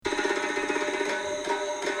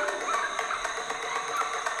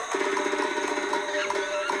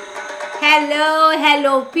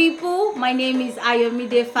Hello, people. My name is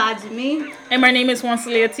Ayomide Fajimi. And my name is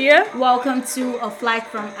Wansiliatia. Welcome to a Flight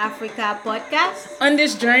from Africa podcast. On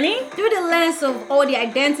this journey, through the lens of all the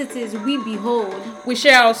identities we behold, we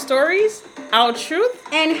share our stories, our truth,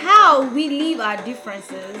 and how we live our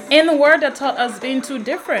differences. In the world that taught us being too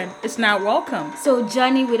different is not welcome. So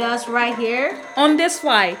journey with us right here on this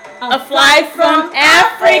flight, a flight from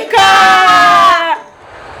Africa.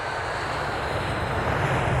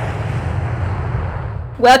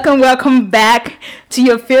 Welcome back to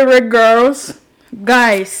your favorite girls.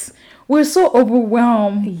 Guys, we're so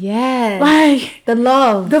overwhelmed. Yes. Like the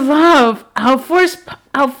love. Our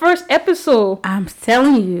first episode. I'm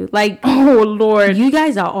telling you, like, oh Lord. You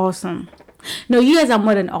guys are awesome. No, you guys are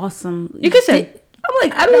more than awesome. You can say, I'm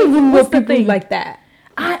like, I don't even know people like that.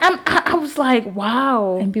 I was like,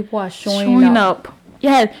 wow. And people are showing up.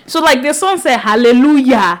 Yeah, so like the song said,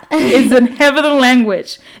 hallelujah is in heavenly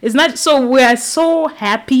language. It's not, so we're so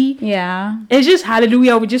happy. Yeah. It's just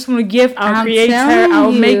hallelujah. We just want to give our creator,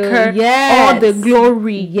 our maker, all the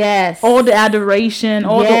glory. Yes. All the adoration,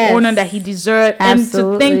 all the honor that he deserves.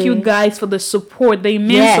 Absolutely. And to thank you guys for the support, the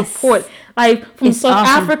immense support. Like from South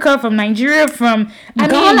Africa, from Nigeria, from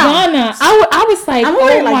Ghana. I was like,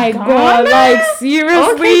 oh my God, like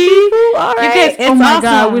seriously? Okay, people, all right. You guys, oh my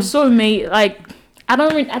God, we're so amazed. Like, I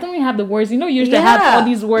don't even have the words. You know, you used to have all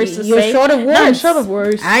these words to say. You're short of words. No, short of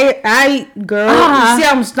words. Girl, you see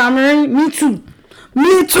I'm stammering? Me too,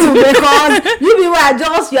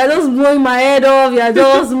 because you're just blowing my head off. You're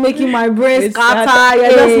just making my brain scatter.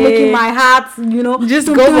 You're just making my heart, just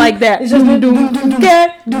go like that. It's just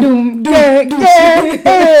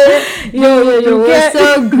Yo, we're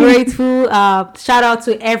so grateful. Shout out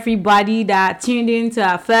to everybody that tuned in to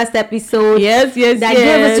our first episode. Yes. That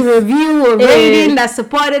gave us a review, a rating, that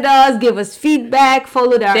supported us, gave us feedback,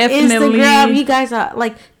 followed our Instagram. You guys are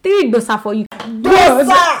like, three dosa for you.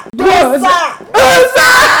 Dosa. Oh, so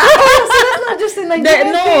that's not just in like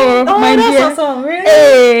that. No, my that's dear. awesome. Really?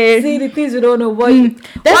 Hey. See the things you don't know, boy.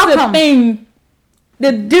 That's the thing.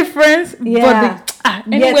 The difference. Yeah.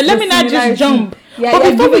 Anyway, let me not just jump. Yeah,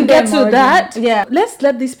 but before we get to that, yeah, let's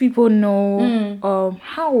let these people know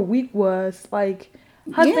how a week was. Like,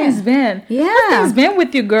 how things been? Yeah. How things been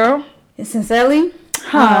with you, girl? Sincerely?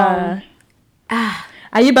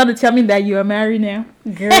 Are you about to tell me that you are married now?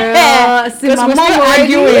 Girl, see, my mom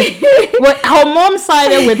arguing. Well, her mom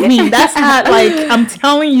sided with me. That's how, like, I'm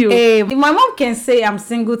telling you. Hey, if my mom can say I'm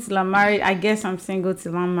single till I'm married, I guess I'm single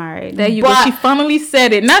till I'm married. There you go. She finally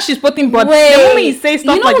said it. Now she's putting but. Wait, the moment you say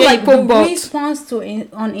stuff like that, you put but. Response to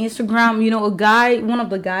on Instagram, a guy, one of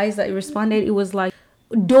the guys that responded, it was like,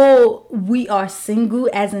 though we are single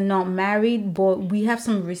as in not married, but we have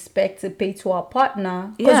some respect to pay to our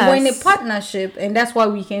partner because we're in a partnership, and that's why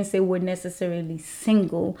we can't say we're necessarily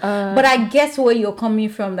single. But I guess where you're coming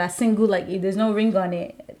from, that single, like if there's no ring on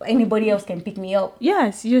it, anybody else can pick me up.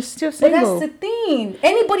 Yes, you're still single. But that's the thing.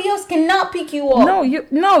 Anybody else cannot pick you up.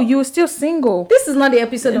 No, you're still single. This is not the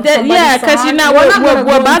episode of because you're not.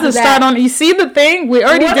 We're about to start on. You see the thing? We're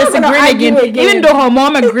already disagreeing again. Even though her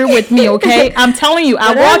mom agreed with me. Okay, I'm telling you.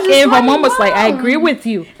 I walk in, her mom was like, I agree with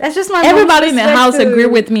you. That's just my everybody in the house agree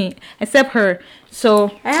with me except her. So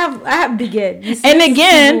I have big head. And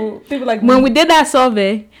again, people like when we did that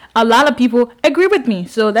survey, a lot of people agree with me.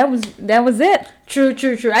 So that was it. True.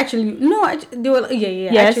 Actually, no, they were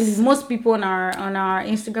yes. Actually, most people on our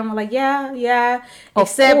Instagram were like, yeah.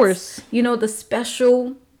 Except, of course, the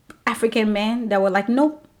special African men that were like,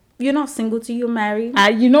 nope. You're not single till you're married.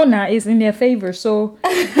 Now it's in their favor. So,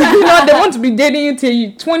 they want to be dating you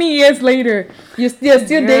till 20 years later. They're still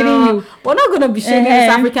dating you. We're not going to be shaming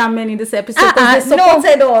these African men in this episode because they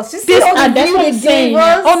supported us. That's what I'm saying.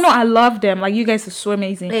 Oh, no, I love them. Like, you guys are so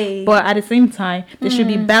amazing. Hey. But at the same time, there should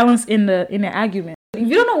be balance in the argument. If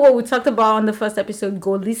you don't know what we talked about on the first episode,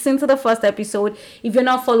 go listen to the first episode. If you're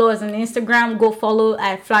not following us on Instagram, go follow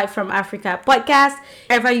at Flight from Africa Podcast.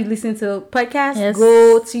 Wherever you listen to podcasts,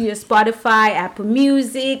 go to your Spotify, Apple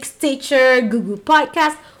Music, Stitcher, Google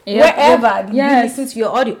Podcast, wherever you listen to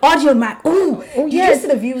your audio Mac. Did you see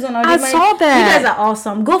the views on audio Mac? I saw that. You guys are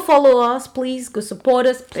awesome. Go follow us, please. Go support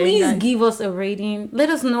us. Please give us a rating. Let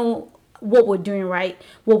us know what we're doing right,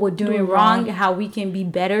 what we're doing wrong, how we can be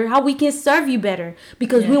better, how we can serve you better,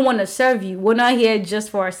 because we want to serve you. We're not here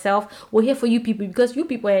just for ourselves. We're here for you people, because you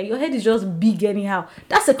people, your head is just big anyhow.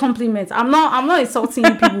 That's a compliment. I'm not insulting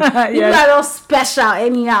you people. You are just special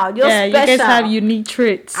anyhow. You're special. You guys have unique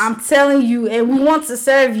traits. I'm telling you, and we want to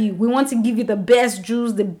serve you. We want to give you the best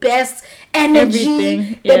juice, the best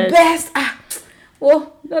energy, the best.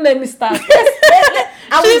 Well, don't let me start.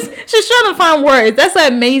 She's trying to find words. That's how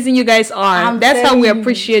amazing you guys are. That's how we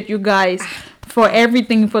appreciate you guys. For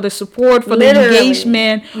everything, for the support, for the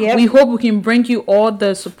engagement. Yep. We hope we can bring you all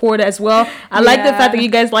the support as well. I like the fact that you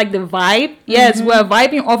guys like the vibe. Yes, we're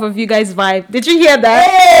vibing off of you guys' vibe. Did you hear that?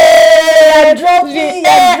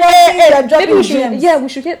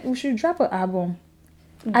 We should drop an album.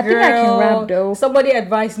 I think I can rap though. Somebody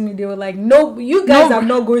advised me. They were like, "No, you guys are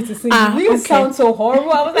not going to sing. You sound so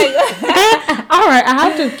horrible." I was like, "All right, I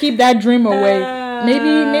have to keep that dream away."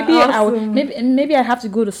 Maybe awesome. maybe I have to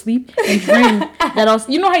go to sleep and dream that I was.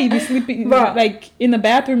 You know how you be sleeping like in the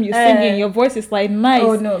bathroom, you're singing, your voice is like nice.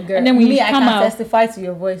 Oh no, girl! And then when you come I can testify to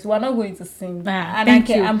your voice. We're not going to sing. Thank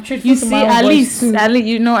you. I'm truthful to my voice too. At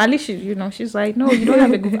least she's like, no, you don't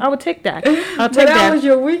have a good. I would take that. I'll take that. How was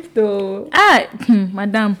your week though?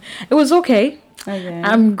 Madam, it was okay. Okay.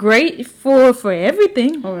 I'm grateful for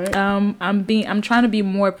everything. All right. I'm trying to be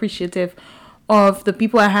more appreciative of the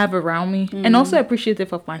people I have around me, and also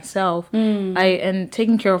appreciative of myself. And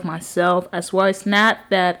taking care of myself as well. It's not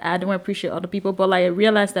that I don't appreciate other people, but like I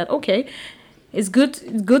realized that it's good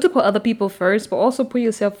to put other people first, but also put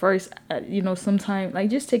yourself first. Sometimes like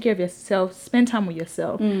just take care of yourself, spend time with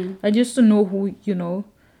yourself, like just to know who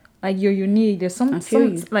like you're unique. There's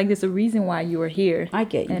like there's a reason why you are here. I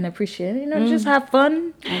get you. And appreciate it. Just have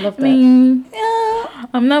fun. I love that.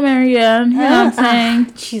 I'm not married yet. You know what I'm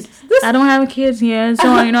saying? Jesus. I don't have kids yet,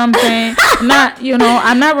 so you know what I'm saying?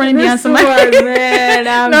 I'm not running behind somebody. Man,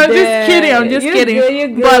 I'm just kidding.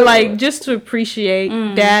 Good. But like just to appreciate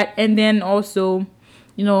that, and then also,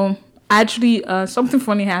 actually, something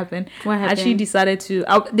funny happened. What happened? I actually decided to.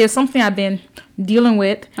 There's something I've been dealing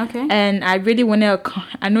with. Okay. And I really want to.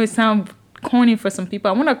 I know it sounds corny for some people.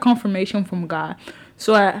 I want a confirmation from God.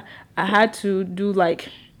 So I had to do like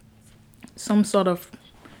some sort of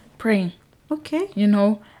praying. Okay.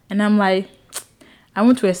 And I'm like, I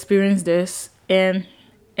want to experience this, and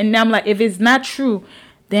I'm like, if it's not true,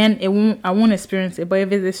 then I won't experience it. But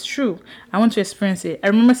if it is true, I want to experience it. I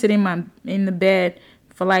remember sitting in the bed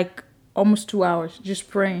for like almost 2 hours just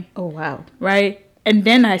praying. Oh wow. Right. And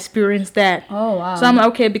then I experienced that. Oh wow. So I'm like,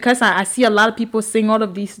 okay, because I see a lot of people saying all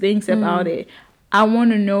of these things about it. I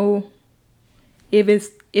want to know if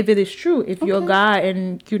it is true, if you're God,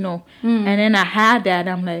 and and then I had that.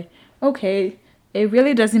 I'm like, okay, it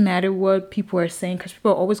really doesn't matter what people are saying, because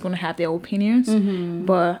people are always going to have their opinions.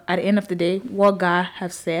 But at the end of the day, what God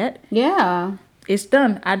has said, it's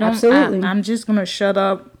done. I'm just gonna shut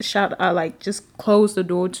up, like just close the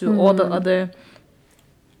door to all the other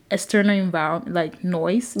external environment, like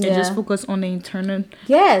noise, and just focus on the internal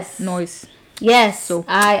noise. Yes, so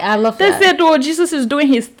I love that. That's it, though. Jesus is doing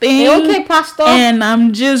his thing. Okay, Pastor. And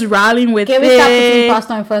I'm just rallying with it. Can we stop putting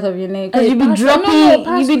Pastor in front of your name? Because you be dropping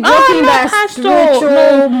that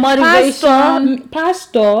spiritual motivation.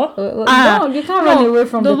 Pastor. No, you can't run away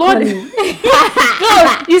from the Lord.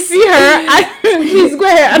 No, you see her. Please go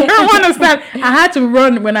ahead. I don't want to stop. I had to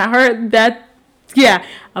run when I heard that. Yeah,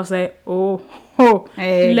 I was like, oh.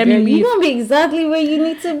 Hey, let me leave. You're gonna be exactly where you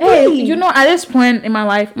need to be. Hey, at this point in my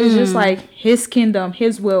life, it's just like His kingdom,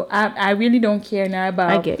 His will. I really don't care now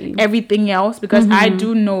about everything else, because I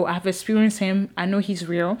do know I've experienced Him. I know He's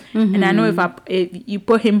real, and I know if you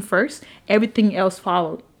put Him first, everything else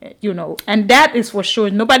follows. And that is for sure.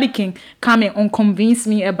 Nobody can come and unconvince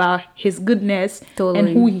me about His goodness and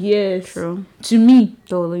who He is to me.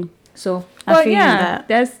 Totally. So,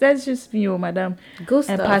 that's just me, madam. Good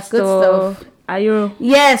stuff. Pastor, good stuff. Ayo.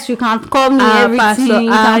 Yes, you can call me everything.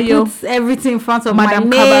 Pastor, you can put everything in front of Madam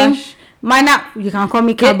my name. Kabash. You can call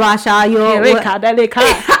me Kabash. Ayo.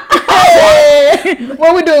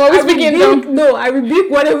 What we doing? What we speaking? No, I rebuke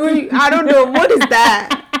whatever. I don't know what is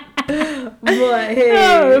that. But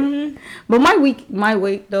hey, but my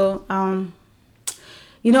week though.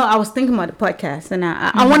 I was thinking about the podcast, and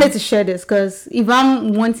I wanted to share this, because if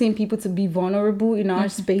I'm wanting people to be vulnerable in our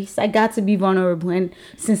space, I got to be vulnerable. And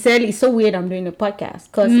sincerely, it's so weird I'm doing a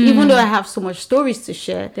podcast, because even though I have so much stories to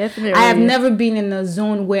share, definitely, I have never been in a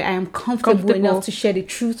zone where I am comfortable enough to share the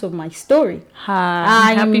truth of my story.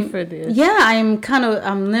 I'm happy for this. Yeah, I'm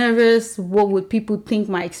nervous. What would people think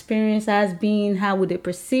my experience has been? How would they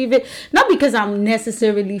perceive it? Not because I'm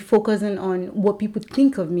necessarily focusing on what people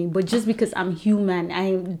think of me, but just because I'm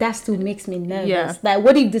human. That still makes me nervous. Yeah. Like,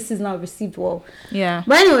 what if this is not received well? Yeah.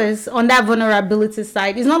 But anyways, on that vulnerability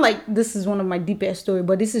side, it's not like this is one of my deepest stories,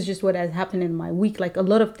 but this is just what has happened in my week. Like, a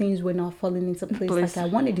lot of things were not falling into place like I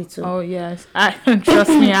wanted it to. Oh yes, trust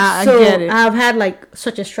me, I get it. I've had like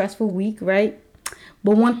such a stressful week, right?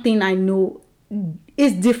 But one thing I know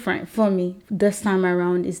is different for me this time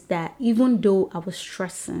around is that even though I was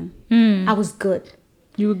stressing, I was good.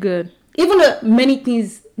 You were good. even though many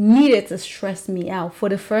things needed to stress me out, for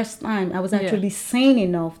the first time, I was actually sane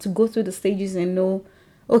enough to go through the stages and know,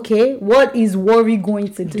 okay, what is worry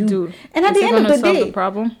going to do? And at the end of the day,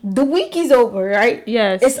 the week is over, right?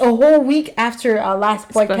 Yes. It's a whole week after our last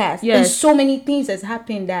podcast. Yes. And so many things has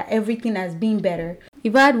happened that everything has been better.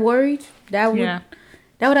 If I had worried, that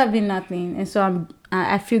would have been nothing. And so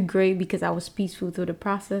I feel great because I was peaceful through the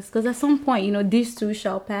process. Because at some point, this too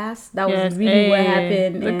shall pass. That was really what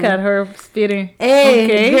happened. Look at her spitting.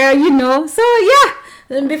 Hey, girl, So, yeah.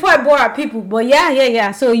 And before I bore our people. But,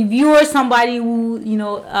 yeah. So, if you are somebody who,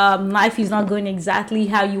 life is not going exactly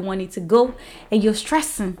how you want it to go. And you're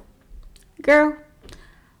stressing. Girl,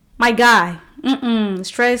 my guy.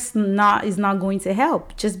 Stress is not going to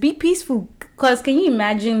help. Just be peaceful. Because can you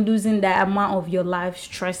imagine losing that amount of your life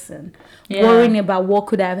stressing, worrying about what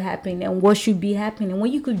could have happened and what should be happening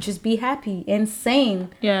when you could just be happy and sane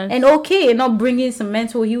and okay and not bringing some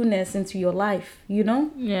mental illness into your life,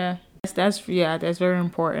 Yeah. That's very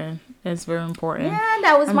important. That's very important. Yeah,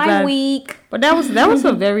 that was my week. But that was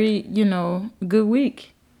a very, good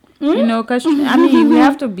week. Because, we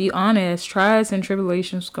have to be honest. Trials and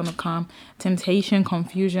tribulations gonna come. Temptation,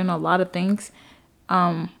 confusion, a lot of things.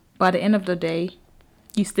 By the end of the day,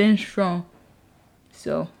 you stand strong.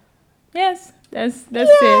 So, yes, that's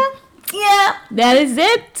it. Yeah. That is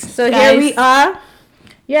it. So, guys, here we are.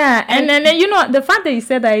 Yeah, and then, the fact that you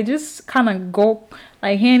said that, it just kind of go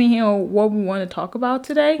like hand in hand with what we want to talk about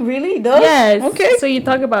today. Really? Does? Yes. Okay. So, you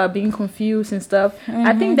talk about being confused and stuff.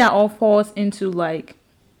 I think that all falls into, like,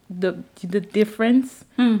 the difference,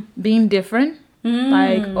 being different,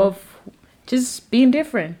 like, of just being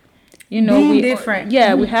different. Being different.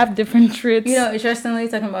 Yeah, we have different traits. Interestingly,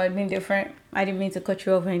 talking about being different, I didn't mean to cut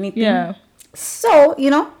you over anything. Yeah. So,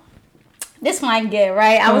 this might get,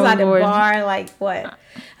 right? I was at the bar, like, what?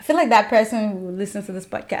 I feel like that person who listens to this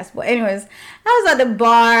podcast. But anyways, I was at the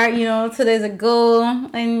bar, 2 days ago.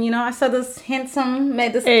 And, I saw this handsome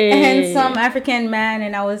African man.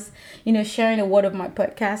 And I was, sharing the word of my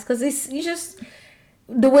podcast. Because it's just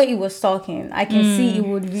the way he was talking. I can see it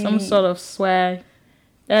would really... Some sort of swag.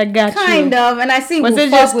 I got kind of, and I see. Was it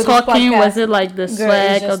just talking? Was it like the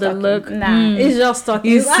swag or the talking. Look? Nah, it's just talking.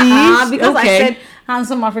 You see, because I said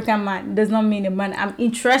handsome African man does not mean a man I'm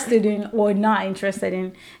interested in or not interested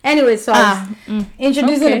in. Anyway, so I was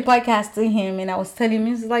introducing the podcast to him, and I was telling him,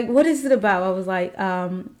 he's like, "What is it about?" I was like,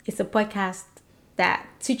 "It's a podcast that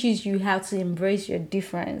teaches you how to embrace your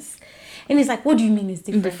difference." And he's like, "What do you mean it's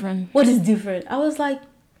different? What is different?" I was like,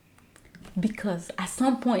 "Because at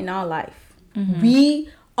some point in our life, we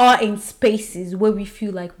are in spaces where we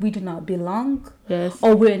feel like we do not belong,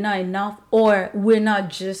 or we're not enough, or we're not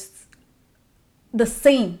just the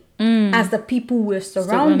same as the people we're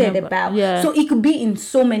surrounded about. So it could be in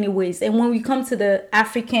so many ways. And when we come to the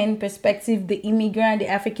African perspective, the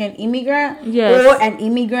African immigrant, or an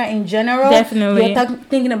immigrant in general, definitely you're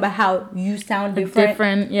thinking about how you sound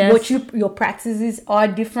different, what your practices are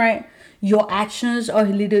different. Your actions are a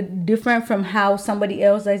little different from how somebody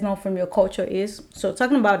else that is not from your culture is. So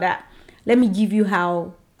talking about that, let me give you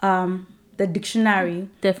how the dictionary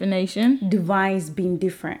definition defines being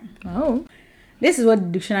different. Oh. This is what the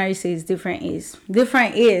dictionary says different is.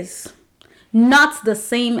 Different is not the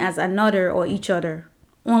same as another or each other,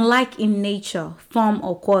 unlike in nature, form,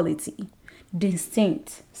 or quality,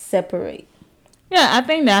 distinct, separate. Yeah, I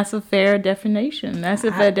think that's a fair definition. That's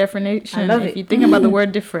a fair definition. I love if you think about the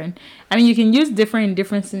word different. I mean, you can use different in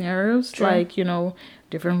different scenarios, like,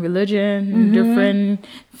 different religion, different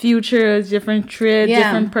futures, different traits,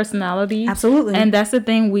 different personalities. Absolutely. And that's the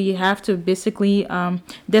thing we have to basically,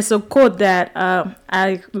 there's a quote that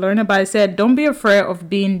I learned about. It said, don't be afraid of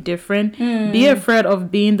being different. Be afraid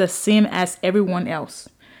of being the same as everyone else.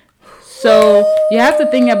 So you have to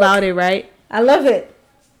think about it, right? I love it.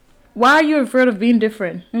 Why are you afraid of being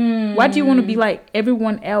different? Why do you want to be like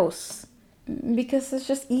everyone else? Because it's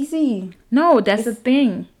just easy. No, that's the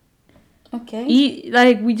thing. Okay.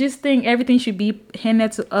 We just think everything should be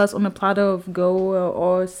handed to us on a platter of gold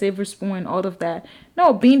or silver spoon, all of that.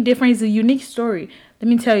 No, being different is a unique story. Let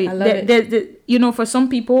me tell you. I love it. For some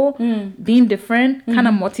people, being different kind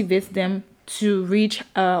of motivates them to reach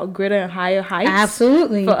greater and higher heights.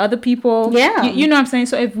 Absolutely. For other people, you know what I'm saying.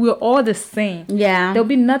 So if we're all the same, there'll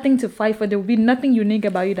be nothing to fight for. There'll be nothing unique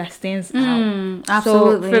about you that stands out.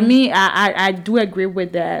 Absolutely. So for me, I do agree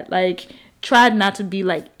with that. Like, try not to be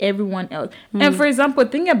like everyone else. And for example,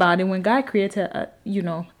 think about it. When God created,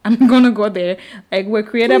 I'm gonna go there. Like, we're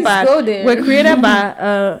created by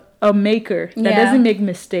a maker that doesn't make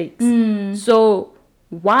mistakes. So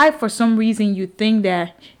why for some reason you think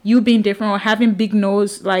that you being different or having big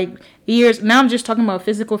nose, like ears, now I'm just talking about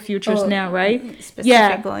physical features now, right?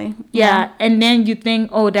 Specifically. Yeah. And then you think,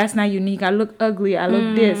 oh, that's not unique, I look ugly, I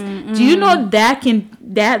look this. Do you know that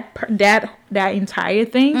that entire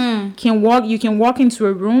thing you can walk into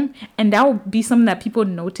a room and that will be something that people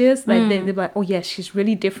notice, like they're like, oh yeah, she's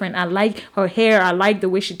really different, I like her hair, I like the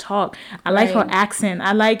way she talk, I like her accent,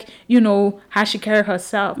 I like, you know, how she carry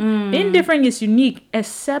herself. Being different is unique.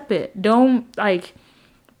 Accept it. Don't like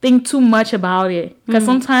think too much about it, because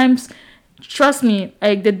sometimes, trust me,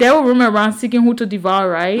 like the devil roaming around seeking who to devour,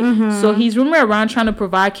 right? So he's roaming around trying to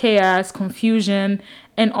provide chaos, confusion,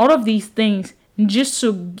 and all of these things just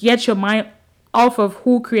to get your mind off of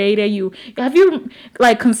who created you. Have you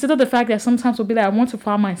like considered the fact that sometimes we'll be like, I want to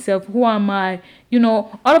find myself, who am I, you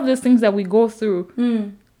know, all of those things that we go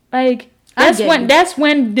through. Like that's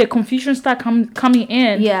when the confusion start coming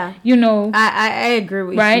in. Yeah, you know, I agree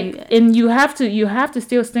with you. Right, and you have to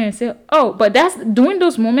still stand and say, oh, but that's during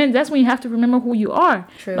those moments, that's when you have to remember who you are.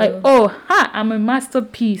 True. Like, oh, I'm a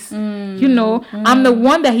masterpiece. You know, I'm the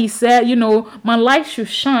one that he said, you know, my light should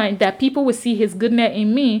shine, that people will see his goodness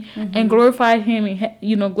in me and glorify him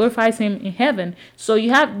glorifies him in heaven. So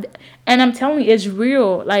you have, and I'm telling you, it's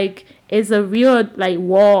real. Like, it's a real like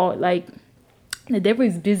wall. Like, the devil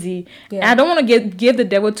is busy. And I don't want to give the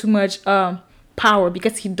devil too much power,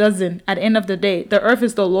 because he doesn't. At the end of the day, the earth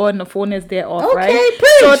is the Lord and the fullness thereof, right?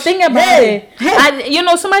 Preach. So think about it. You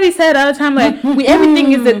know, somebody said all the time, like,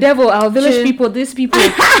 everything is the devil. Our village people, these people,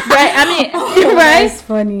 right? I mean, right? That's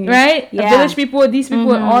funny, right? Yeah. Village people, these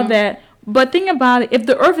people, and all that. But think about it. If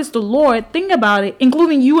the earth is the Lord, think about it,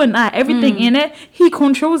 including you and I, everything in it, he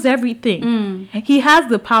controls everything. He has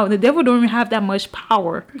the power. The devil don't even have that much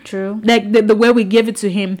power. True. Like the way we give it to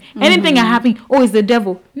him. Anything that happens, oh, it's the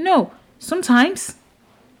devil. No. Sometimes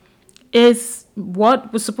it's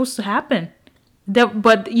what was supposed to happen.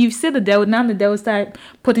 But you see the devil, now the devil start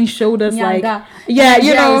putting shoulders Nyanga. Like, yeah,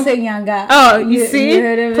 you know. Oh, you see?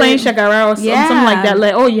 Playing shakara or something like that.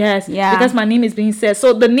 Like, oh, yes. Yeah. Because my name is being said.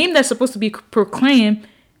 So the name that's supposed to be proclaimed,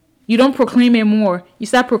 you don't proclaim it more. You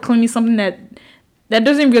start proclaiming something that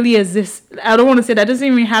doesn't really exist. I don't want to say that doesn't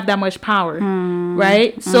even have that much power,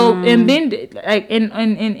 right? So, and then, like,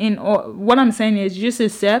 in what I'm saying is, just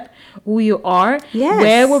accept who you are. Yes.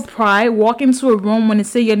 Wear with pride. Walk into a room when they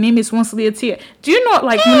say your name is Wonsilia. Do you know,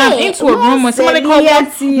 like, when I'm into a room, when somebody calls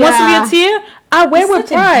Wonsilia, I wear with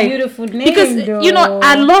pride. Beautiful name, because you know,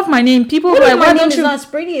 I love my name. People like, why don't you? My name is not as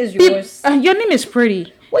pretty as yours. Your name is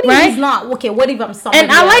pretty. What if it's not? Okay, what if I'm somebody And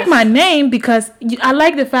I like my name because I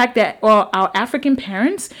like the fact that our African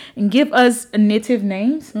parents give us native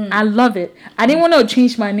names. I love it. I didn't want to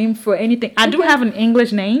change my name for anything. I do have an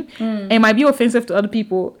English name. It might be offensive to other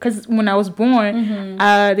people because when I was born,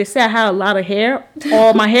 they said I had a lot of hair,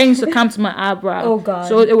 or my hair used to come to my eyebrow. Oh, God.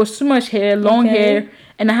 So it was too much hair, long hair,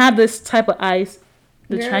 and I had this type of eyes.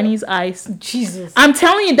 The Chinese eyes. Jesus. I'm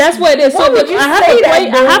telling you, that's what it is. So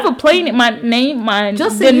I have a plain my name,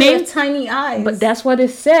 just the name tiny eyes. But that's what it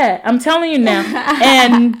said. I'm telling you now.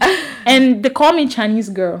 and they call me Chinese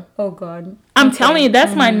girl. Oh, God. I'm telling you,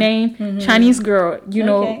 that's my name, Chinese girl. You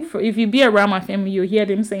know, if you be around my family, you'll hear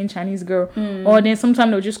them saying Chinese girl. Or then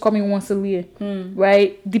sometimes they'll just call me Wonsilia,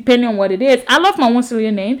 right? Depending on what it is. I love my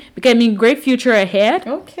Wonsilia name because it means great future ahead.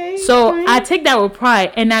 Okay. So I take that with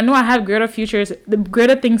pride, and I know I have greater futures, the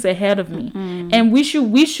greater things ahead of me. And we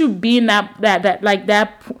should be in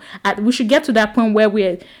we should get to that point where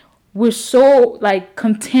we're so like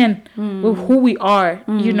content with who we are,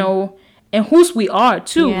 you know, and whose we are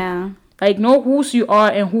too. Yeah. Like, know whose you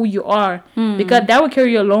are and who you are. Because that will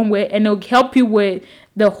carry you a long way. And it'll help you with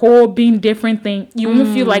the whole being different thing. You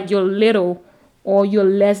won't feel like you're little or you're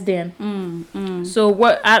less than. So,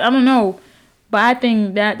 I don't know. But I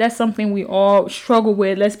think that's something we all struggle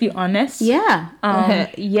with. Let's be honest. Yeah.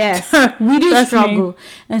 Yes. We do struggle.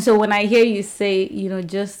 And so when I hear you say, you know,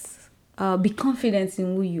 just be confident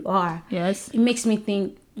in who you are. Yes. It makes me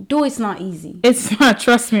think, though it's not easy. It's not.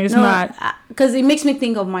 Trust me, it's not. Because it makes me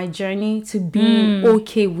think of my journey to being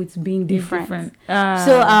okay with being different. Years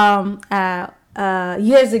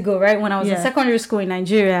ago, right, when I was in secondary school in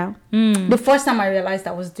Nigeria, the first time I realized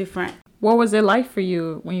I was different. What was it like for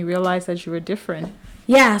you when you realized that you were different?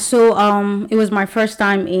 Yeah, so it was my first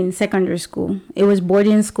time in secondary school. It was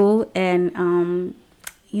boarding school, and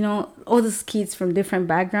you know, all these kids from different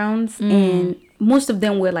backgrounds, and most of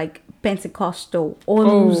them were like Pentecostal or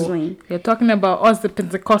Muslim. You're talking about us, the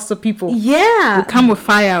Pentecostal people. Yeah. We come with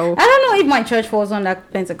fire. I don't know if my church falls on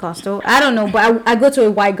that Pentecostal. I don't know, but I go to a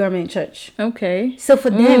white garment church. Okay. So for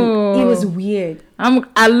them, it was weird.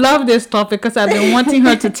 I love this topic because I've been wanting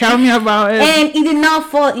her to tell me about it. And it did not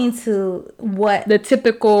fall into what the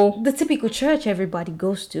typical church everybody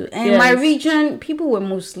goes to. And my region, people were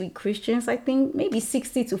mostly Christians. I think maybe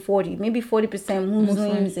 60 to 40, maybe 40%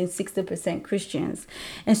 Muslims and 60% Christians.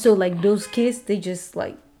 And so like those kids, they just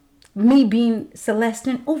like me being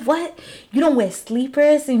Celestian. Oh, what? You don't wear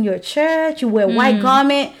sleepers in your church? You wear white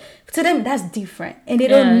garment? To them, that's different. And they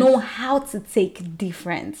don't know how to take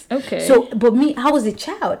difference. Okay. So, but me, I was a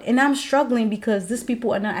child. And I'm struggling because these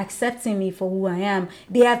people are not accepting me for who I am.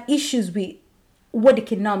 They have issues with what they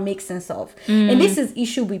cannot make sense of. And this is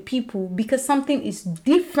issue with people because something is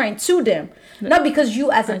different to them. Not because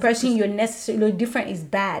you as a person, you're necessarily different is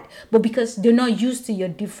bad. But because they're not used to your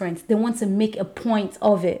difference. They want to make a point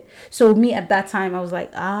of it. So me at that time, I was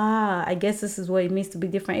like, I guess this is what it means to be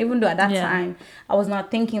different. Even though at that time, I was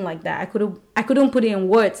not thinking like that. I couldn't put it in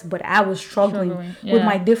words, but I was struggling with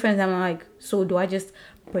my difference. I'm like, so do I just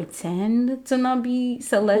pretend to not be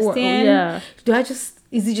Celestian?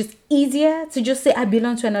 Is it just easier to just say I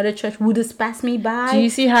belong to another church? Would this pass me by? Do you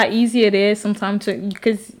see how easy it is sometimes to,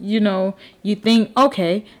 because you think,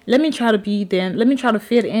 okay, let me try to be them, let me try to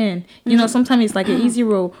fit in. Sometimes it's like an easy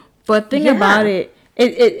road, but think about it.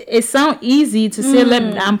 It sounds easy to say,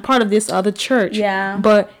 I'm part of this other church. Yeah.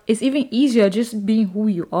 But it's even easier just being who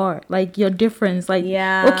you are, like your difference. Like,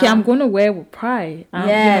 okay, I'm going to wear with pride.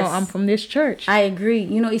 I'm from this church. I agree.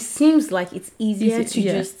 It seems like it's easier to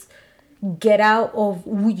just get out of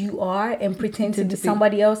who you are and pretend to be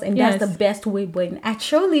somebody else, and that's the best way. But in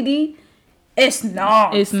actuality, it's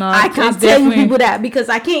not. I can't tell you people that because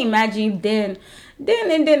I can't imagine then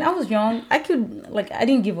I was young. I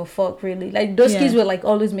didn't give a fuck really. Like those kids were like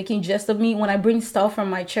always making jest of me when I bring stuff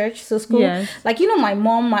from my church to school. Like my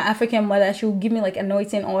mom, my African mother, she would give me like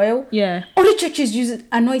anointing oil. Other churches use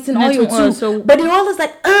anointing oil too. But they're always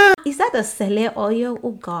like, is that a Sele oil?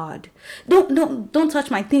 Oh God, don't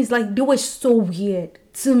touch my things. Like they were so weird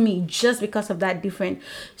to me just because of that different.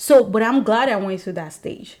 So, but I'm glad I went through that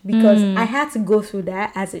stage because I had to go through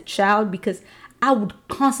that as a child because I would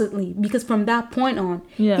constantly, because from that point on,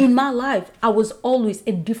 in my life, I was always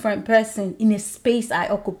a different person in a space I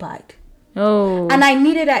occupied. Oh. And I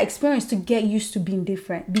needed that experience to get used to being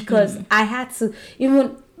different because I had to,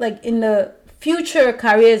 even like in the future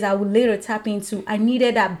careers I would later tap into, I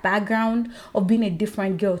needed that background of being a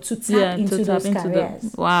different girl to tap into those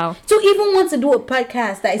careers. Wow. To even want to do a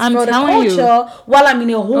podcast that is for the culture while I'm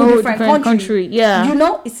in a whole different country. Yeah.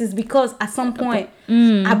 It is because at some point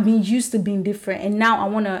I've been used to being different, and now I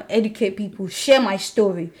want to educate people, share my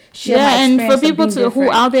story, share my experience. And for people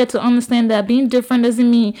who out there to understand that being different doesn't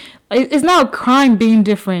mean it's not a crime being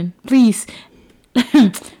different. Please,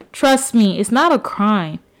 trust me, it's not a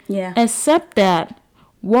crime. Yeah. Accept that.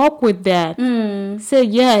 Walk with that. Say,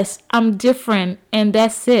 yes, I'm different, and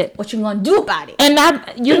that's it. What you gonna do about it? And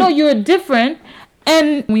you're different,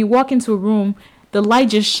 and when you walk into a room, the light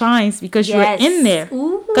just shines because you're in there.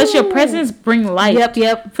 Because your presence bring light.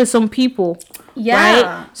 Yep. For some people. Yeah.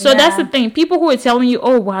 Right? So that's the thing. People who are telling you,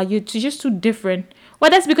 oh, wow, you're just too different.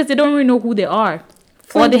 Well, that's because they don't really know who they are.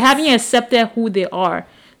 Or they haven't accepted who they are.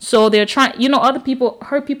 So they're trying, other people,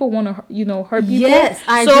 hurt people want to, hurt people. Yes,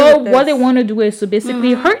 I agree with this. What they want to do is to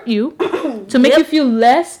basically hurt you to make you feel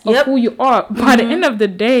less of who you are. But at the end of the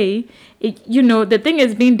day, the thing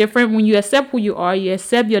is being different. When you accept who you are, you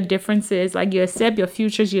accept your differences, like you accept your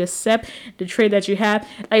futures, you accept the trait that you have.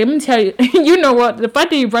 Like, let me tell you, you know what? The fact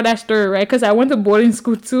that you brought that story, right? Because I went to boarding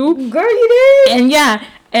school too. Girl, you did?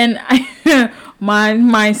 And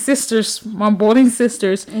my sisters, my boarding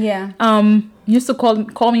sisters, used to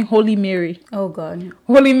call me Holy Mary. Oh God,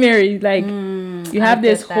 Holy Mary, like you have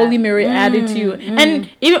this Holy Mary attitude, and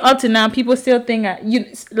even up to now, people still think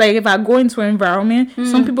like if I go into an environment,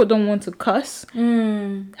 some people don't want to cuss.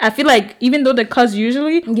 I feel like even though they cuss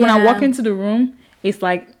usually, when I walk into the room, it's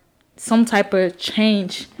like some type of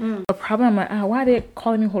change. A problem. I'm like, why are they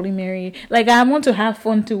calling me Holy Mary? Like I want to have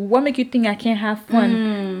fun too. What make you think I can't have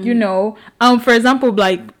fun? For example,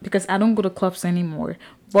 like because I don't go to clubs anymore.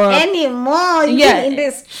 But anymore, in the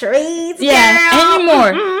streets,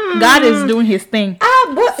 anymore. God is doing His thing.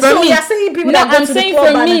 You're saying people that go I'm to saying the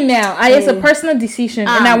club for me now, it's a personal decision,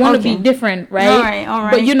 and I want to be different, right? All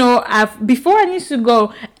right. But before I used to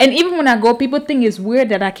go, and even when I go, people think it's weird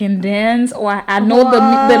that I can dance or I know the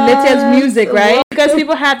latest music, right? Because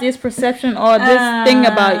people have this perception or this thing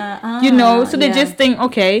about, so they just think,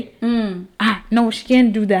 okay, no, she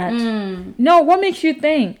can't do that. No, what makes you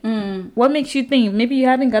think? What makes you think? Maybe you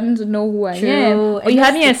haven't gotten to know who I am, or you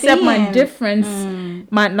haven't accepted my difference,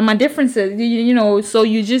 my differences. So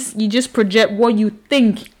you just project what you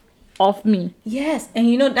think of me. Yes,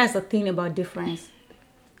 and that's the thing about difference.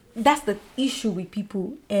 that's the issue with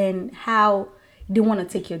people and how they want to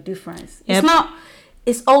take your difference. Yep. It's not.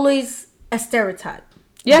 It's always a stereotype.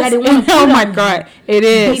 Yes. That they want to Oh my God, it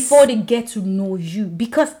is before they get to know you,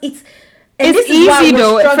 because it's easy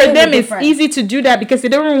though. For them, it's easy to do that because they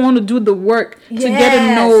don't want to do the work to get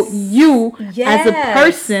to know you as a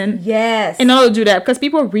person. Yes. In order to do that, because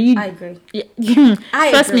people read. I agree.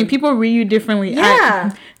 Trust me, people read you differently.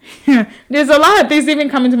 Yeah. There's a lot of things even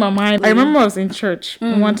coming to my mind. I remember I was in church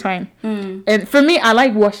one time, and for me, I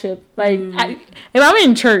like worship. Like, if I'm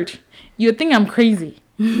in church, you'd think I'm crazy.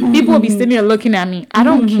 People will be sitting there looking at me. I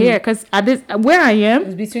don't care, because where I am,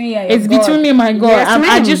 it's between you and it's God. between me and my God. Yes,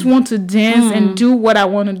 I just want to dance and do what I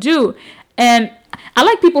want to do. And I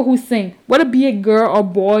like people who sing. Whether be a girl or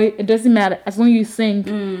boy, it doesn't matter. As long as you sing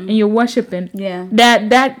and you're worshiping,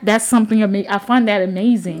 that's something I find that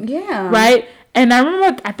amazing. Yeah. Right? And I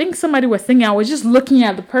remember, I think somebody was singing. I was just looking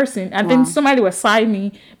at the person. I think somebody was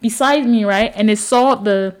beside me, right? And they saw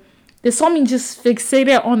me just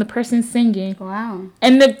fixated on the person singing. Wow.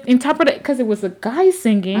 And the interpreter, because it was a guy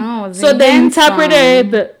singing, so the interpreter,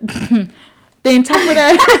 the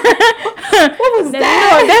interpreter. What was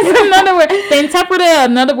that? No, that's another word. The interpreter,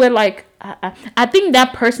 another word, like, I think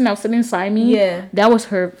that person that was sitting beside me, that was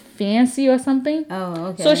her fancy or something. Oh,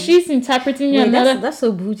 okay. So she's interpreting another. That's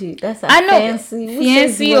so bougie. That's a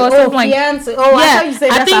fancy or something like. Fiancé. Oh, yeah. I thought you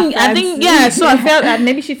said I think yeah. So I felt that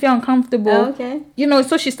maybe she felt uncomfortable. Oh, okay. You know,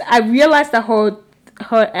 so I realized that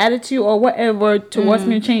her attitude or whatever towards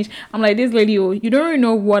me changed. I'm like, this lady, you don't really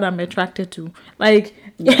know what I'm attracted to. Like,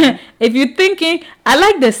 if you're thinking, I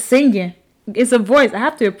like the singing. It's a voice. I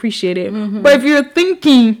have to appreciate it. But if you're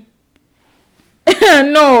thinking,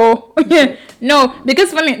 no,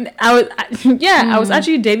 because funny, I was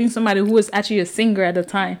actually dating somebody who was actually a singer at the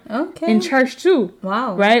time. Okay. In church too.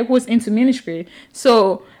 Wow. Right? Who was into ministry.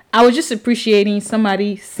 So I was just appreciating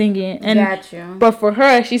somebody singing. And gotcha. But for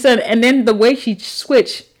her, she said, and then the way she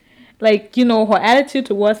switched, like, you know, her attitude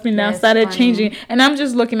towards me now started changing. And I'm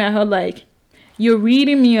just looking at her like, you're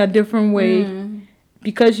reading me a different way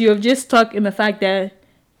because you have just stuck in the fact that,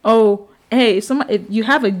 oh, hey, if you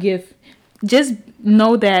have a gift, just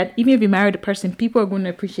know that even if you marry the person, people are going to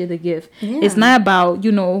appreciate the gift. Yeah. It's not about,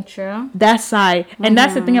 you know, that side. And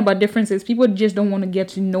that's the thing about differences. People just don't want to get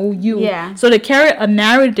to know you. Yeah. So they carry a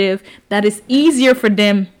narrative that is easier for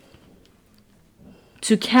them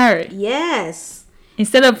to carry. Yes.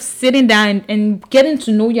 Instead of sitting down and getting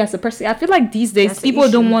to know you as a person. I feel like these days people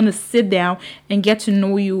don't want to sit down and get to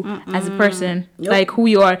know you as a person. Nope. Like who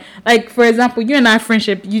you are. Like, for example, you and I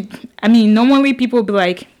friendship. Normally people be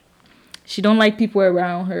like, she don't like people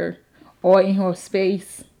around her or in her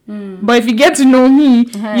space. But if you get to know me,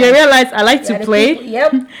 you realize I like to play.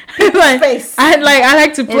 Space. I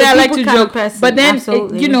like to play. I like to joke. But then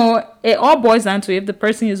it all boils down to if the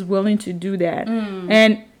person is willing to do that.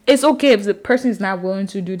 And it's okay if the person is not willing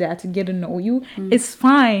to do that to get to know you. It's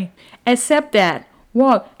fine. Accept that.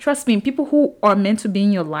 Well, trust me, people who are meant to be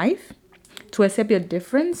in your life, to accept your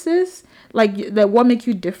differences, like that what make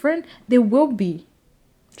you different, they will be.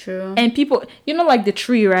 True. And people, like the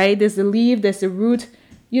tree, right? There's the leaf, there's the root.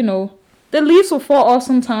 The leaves will fall off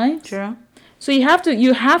sometimes. True. So you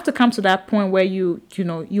have to come to that point where you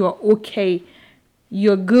are okay.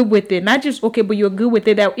 You're good with it. Not just okay, but you're good with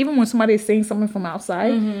it. That even when somebody is saying something from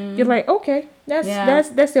outside, you're like, okay,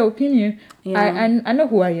 that's their opinion. Yeah. I know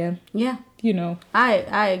who I am. Yeah.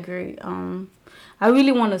 I agree. I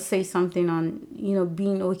really want to say something on,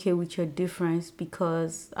 being okay with your difference,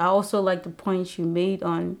 because I also like the point you made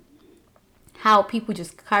on how people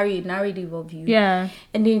just carry a narrative of you. Yeah.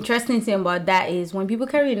 And the interesting thing about that is when people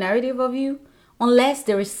carry a narrative of you, unless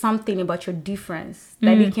there is something about your difference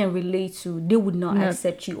that they can relate to, they would not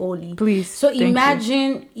accept you only. Please. So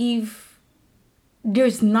imagine if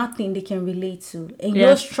there's nothing they can relate to and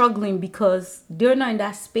you're struggling because they're not in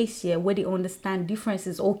that space yet where they understand difference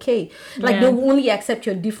is okay. Like they will only accept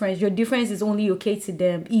your difference. Your difference is only okay to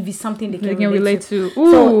them if it's something they can relate to.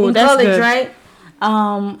 Ooh, so in that's college, good. right?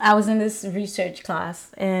 I was in this research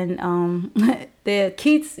class and the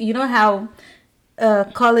kids, how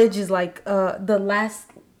college is like the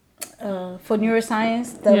last for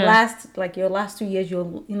neuroscience, your last 2 years,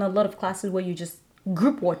 you're in a lot of classes where you just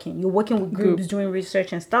group working. You're working with groups, doing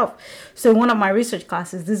research and stuff. So one of my research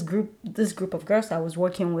classes, this group of girls I was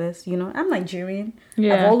working with, I'm Nigerian.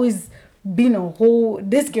 I've always been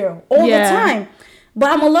this girl all the time.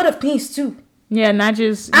 But I'm a lot of things too. Yeah, not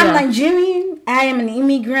just I'm Nigerian, I am an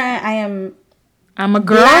immigrant, I'm a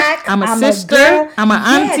girl, Black, I'm a sister, I'm an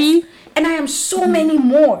auntie. And I am so many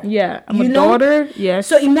more. Yeah, I'm a daughter. Yes.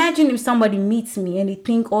 So imagine if somebody meets me and they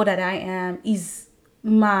think all that I am is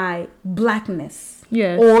my blackness.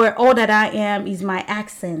 Yes. Or all that I am is my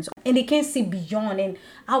accents. And they can't see beyond and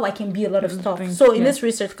how I can be a lot of stuff. So in this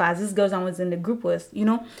research class, these girls I was in the group with, you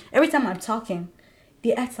know, every time I'm talking,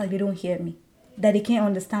 they act like they don't hear me. That they can't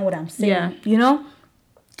understand what I'm saying, you know?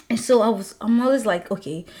 And so I'm always like,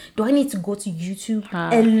 okay, do I need to go to YouTube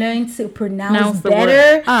and learn to pronounce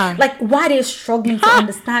better? Like, why they're struggling to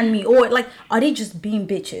understand me? Or, like, are they just being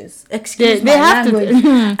bitches? Excuse my language.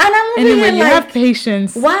 And I'm anyway, really you like, have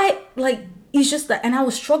patience. Why? Like, it's just that, and I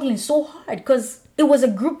was struggling so hard because it was a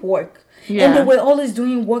group work. And they were always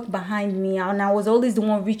doing work behind me, and I was always the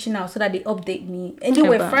one reaching out so that they update me. And they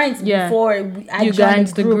were friends before I joined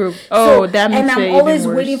the group. Oh, that makes it and I'm even always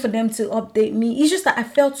worse. waiting for them to update me. It's just that I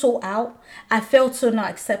felt so out. I felt so not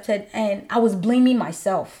accepted, and I was blaming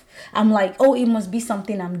myself. I'm like, oh, it must be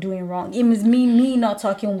something I'm doing wrong. It must be me not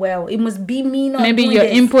talking well. It must be me not maybe doing your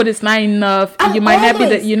this. input is not enough. You might not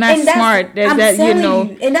be you're not smart. There's that, you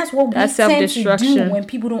know. And that's what we tend to do when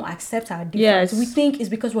people don't accept our difference. Yes. We think it's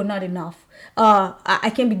because we're not enough.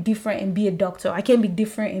 I can be different and be a doctor. I can be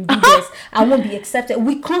different and be this. I won't be accepted.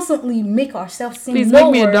 We constantly make ourselves seem Please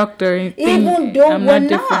lower, make me a doctor. Even though we're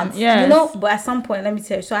not. Yes. You know, but at some point, let me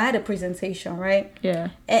tell you. So I had a presentation, right? Yeah.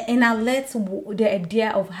 And I let the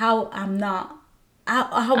idea of how I'm not,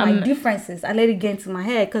 how my differences, I let it get into my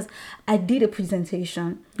head because I did a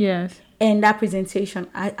presentation. Yes. And that presentation,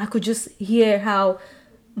 I could just hear how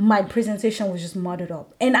my presentation was just muddled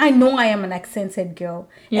up. And I know I am an accented girl.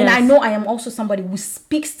 Yes. And I know I am also somebody who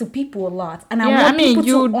speaks to people a lot. And I want people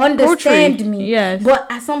to understand me. Yes. But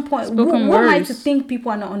at some point, who am I to think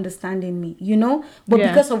people are not understanding me, you know? But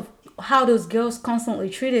because of how those girls constantly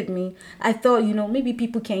treated me, I thought, you know, maybe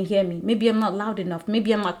people can't hear me. Maybe I'm not loud enough.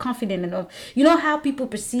 Maybe I'm not confident enough. You know how people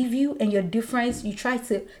perceive you and your difference? You try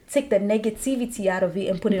to take the negativity out of it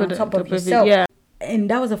and put it on top of yourself.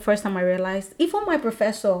 And that was the first time I realized even my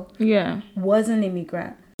professor was an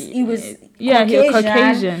immigrant. He was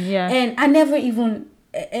Caucasian. And I never even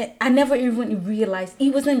realized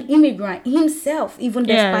he was an immigrant himself, even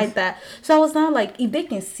despite that. So I was now like, if they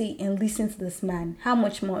can see and listen to this man, how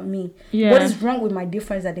much more me? What is wrong with my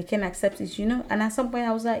difference that they can't accept it, you know? And at some point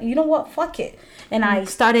I was like, you know what, fuck it. And I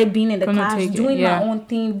started being in the class, doing my own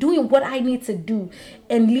thing, doing what I need to do,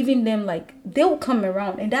 and leaving them like, they will come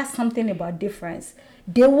around. And that's something about difference.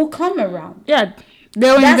 They will come around.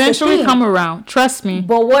 They'll eventually come around. Trust me.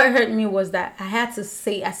 But what hurt me was that I had to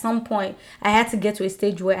say, at some point, I had to get to a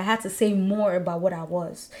stage where I had to say more about what I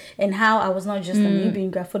was. And how I was not just an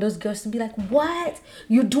immigrant. For those girls to be like, what?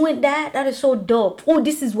 You're doing that? That is so dope. Oh,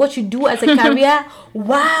 this is what you do as a career?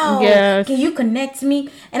 Wow. Yes. Can you connect me?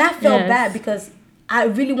 And I felt bad because I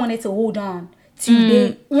really wanted to hold on to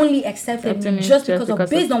they only accepted me just because of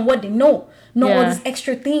based on what they know. Not all these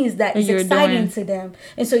extra things that is exciting to them.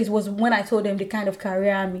 And so it was when I told them the kind of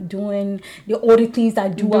career I'm doing, all the things I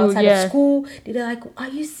do outside of school. They're like, are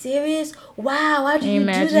you serious? Wow, how did you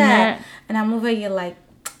do that? And I'm over here like,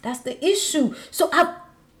 that's the issue. So I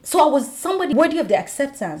was somebody worthy of the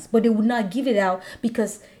acceptance, but they would not give it out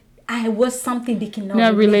because I was something they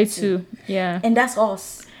cannot relate to. And that's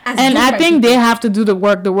us. And I think they have to do the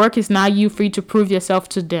work. The work is not you for you to prove yourself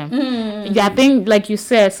to them. I think, like you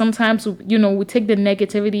said, sometimes, you know, we take the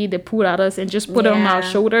negativity they put at us and just put it on our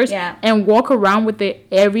shoulders and walk around with it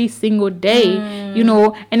every single day, you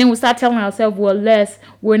know, and then we start telling ourselves we're less,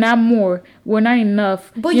 we're not more, we're not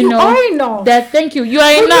enough. But you are enough. Thank you. You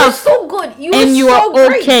are enough. You're so good. You are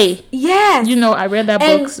great. Okay. Yes. You know, I read that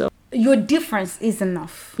book, so. Your difference is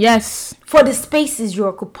enough. Yes. For the spaces you're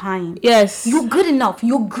occupying. Yes. You're good enough.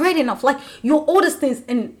 You're great enough. Like, you're all these things.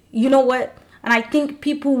 And you know what? And I think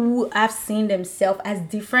people who have seen themselves as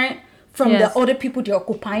different from the other people they're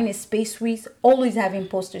occupying a space with always have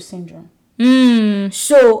imposter syndrome.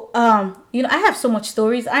 So, you know, I have so much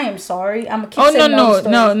stories. I am sorry. I'm keep saying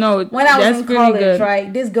no. When I was in college,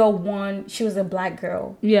 right, this girl won. She was a black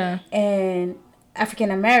girl. And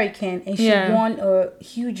African American, and she won a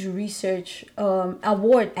huge research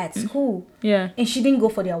award at school. And she didn't go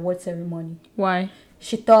for the award ceremony. Why?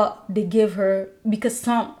 She thought they gave her because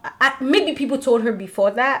maybe people told her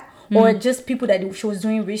before that, or just people that she was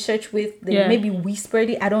doing research with, they maybe whispered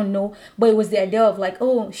it. I don't know, but it was the idea of like,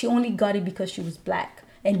 oh, she only got it because she was black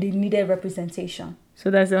and they needed representation.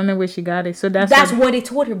 So that's the only way she got it. So that's what they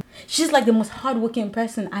told her. She's like the most hardworking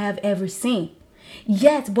person I have ever seen.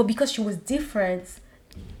 Yet, but because she was different,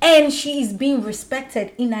 and she is being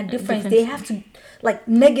respected in a difference. They have to, like,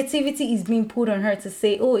 negativity is being put on her to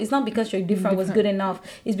say, oh, it's not because you're different was good enough.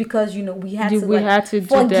 It's because, you know, we had to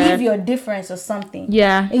forgive your difference or something.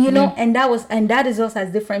 Yeah. And, you know, and that is us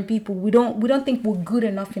as different people. We don't think we're good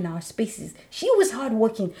enough in our spaces. She was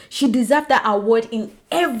hardworking. She deserved that award in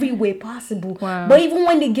every way possible. Wow. But even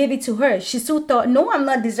when they gave it to her, she still thought, no, I'm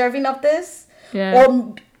not deserving of this. Yeah.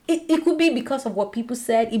 Or it could be because of what people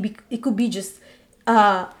said. It could be just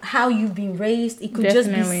how you've been raised. It could just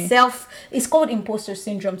be it's called imposter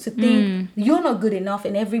syndrome, to think you're not good enough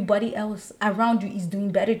and everybody else around you is doing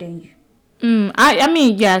better than you. I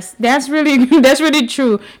mean, yes, that's really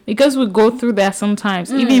true, because we go through that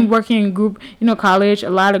sometimes. Even working in group, you know, college, a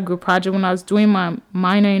lot of group project. When I was doing my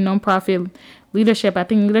minor in nonprofit leadership, I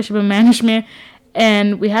think leadership and management,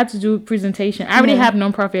 and we had to do presentation. I already have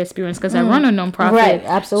nonprofit experience because I run a nonprofit. Right,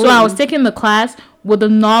 absolutely. So I was taking the class with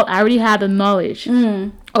I already had the knowledge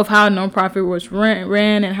of how a nonprofit was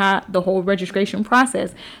ran and how the whole registration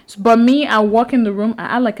process. But me, I walk in the room,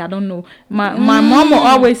 I like I don't know. My mom will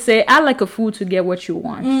always say, I like a fool to get what you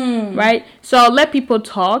want, right? So I'll let people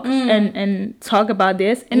talk and talk about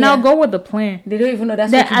this, and I'll go with the plan. They don't even know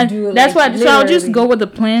that's what you do. That's why. So I'll just go with the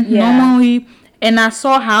plan normally, and I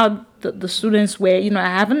saw how the students were. You know, I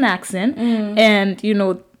have an accent, and you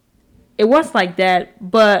know, it was like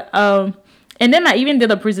that, but and then I even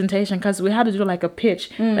did a presentation because we had to do like a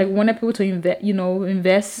pitch, like we wanted people to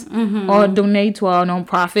invest or donate to our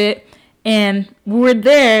nonprofit. And we were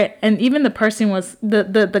there, and even the person was the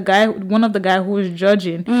guy, one of the guy who was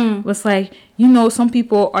judging was like, you know, some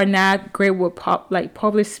people are not great with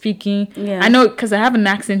public speaking. I know because I have an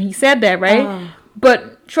accent. He said that, right?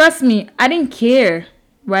 But trust me, I didn't care,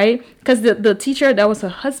 right? Because the teacher, that was her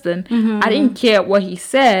husband, I didn't care what he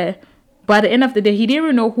said. By the end of the day, he didn't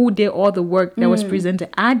even know who did all the work that was presented.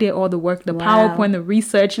 I did all the work, the PowerPoint, the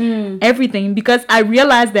research, everything. Because I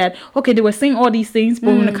realized that, okay, they were saying all these things,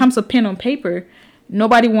 but when it comes to pen on paper,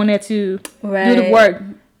 nobody wanted to do the work,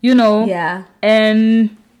 you know? Yeah.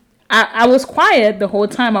 And I was quiet the whole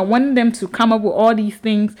time. I wanted them to come up with all these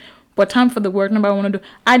things, but time for the work, nobody wanted to do.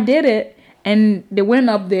 I did it, and they went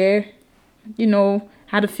up there, you know,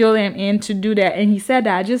 had to fill them in to do that. And he said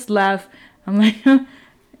that. I just laughed. I'm like,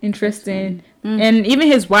 interesting. And even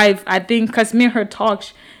his wife, I think, because me and her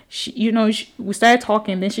talked, we started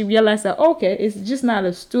talking, then she realized that, okay, it's just not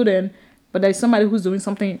a student, but there's somebody who's doing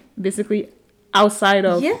something basically outside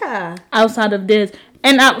of this.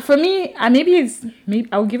 And for me, maybe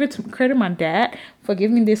I'll give it to credit my dad for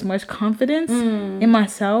giving me this much confidence in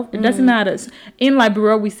myself. It doesn't matter. In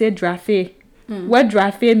Liberia, we say drafe. What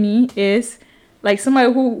drafe means is like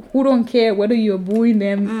somebody who don't care whether you're bullying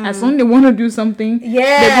them. As long as they want to do something,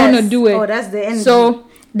 they're gonna do it. Oh, that's the energy. So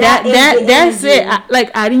that's it.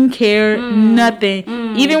 I didn't care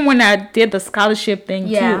nothing. Even when I did the scholarship thing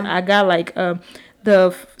too, I got like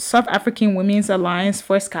the South African Women's Alliance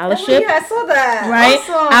for scholarship. Oh, yeah, I saw that. Right,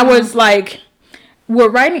 awesome. I was like, we're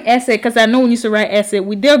writing essay, because I know we used to write essay.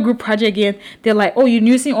 We did a group project again. They're like, oh, you're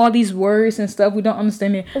using all these words and stuff. We don't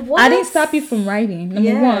understand it. What? I didn't stop you from writing.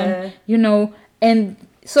 Number one, you know. And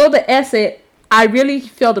so the essay, I really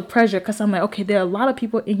felt the pressure, because I'm like, okay, there are a lot of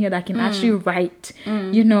people in here that can actually write.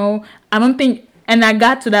 You know, I don't think, and I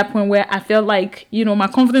got to that point where I felt like, you know, my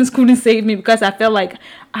confidence couldn't save me, because I felt like,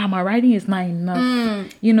 my writing is not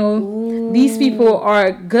enough. You know, these people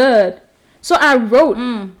are good. So I wrote,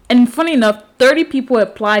 and funny enough, 30 people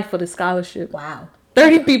applied for the scholarship. Wow.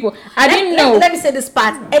 30 people. I didn't know. Let me say the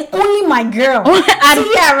spot. And only my girl. And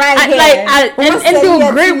they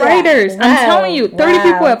were great writers. Wow. I'm telling you, 30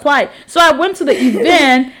 people applied. So I went to the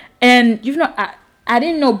event, and you know, I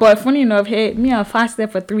didn't know, but funny enough, hey, me, I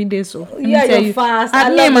fasted for 3 days. So you're fast. I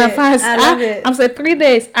love it. I'm saying 3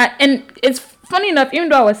 days. And it's funny enough, even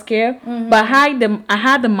though I was scared, but I had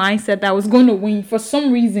the mindset that I was going to win for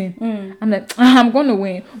some reason. I'm like, I'm going to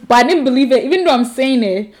win. But I didn't believe it, even though I'm saying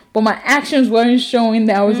it, but my actions weren't showing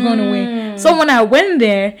that I was going to win. So when I went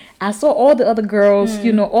there, I saw all the other girls,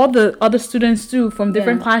 you know, all the other students too from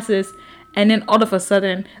different classes. And then all of a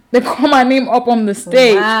sudden, they call my name up on the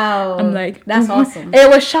stage. Wow. I'm like, that's awesome. It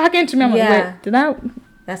was shocking to me. I'm like, wait, did I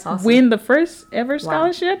That's awesome. win the first ever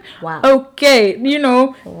scholarship? Wow. Okay, you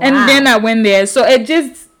know, and then I went there. So it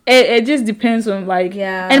just depends on like,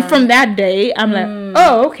 and from that day, I'm like,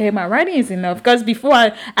 oh, okay, my writing is enough. Because before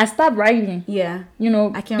I stopped writing. Yeah. You know,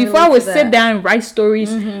 before I would sit down and write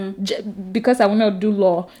stories because I wanted to do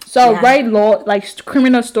law. So I write law, like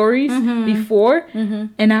criminal stories before.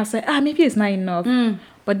 And I was like, maybe it's not enough.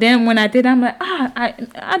 But then when I did, I'm like,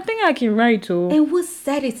 I think I can write too. And who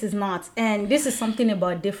said it is not? And this is something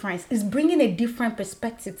about difference. It's bringing a different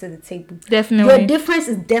perspective to the table. Definitely. Your difference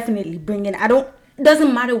is definitely bringing. It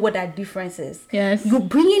doesn't matter what that difference is. Yes. You're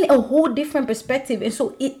bringing a whole different perspective. And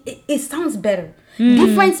so it sounds better.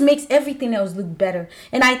 Difference makes everything else look better.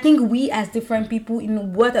 And I think we as different people,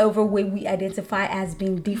 in whatever way we identify as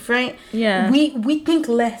being different, we think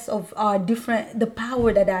less of our the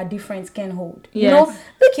power that our difference can hold. Yes. You know,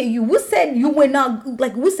 look at you. Who said you were not,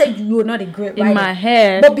 like, who said you were not a great writer? In my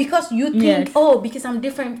head. But because you think, because I'm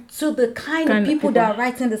different, so the kind of people that are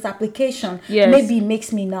writing this application maybe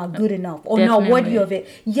makes me not good enough or not worthy of it.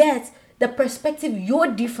 Yet, the perspective your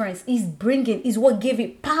difference is bringing is what gave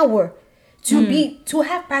it power to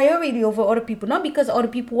have priority over other people. Not because other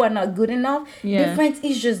people are not good enough. Difference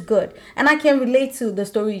is just good. And I can relate to the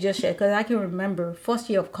story you just shared, because I can remember first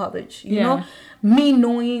year of college, you know, me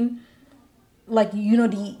knowing, like, you know,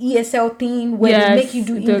 the ESL thing where they make you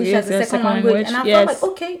do English as a second language. And I felt like,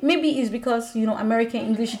 okay, maybe it's because, you know, American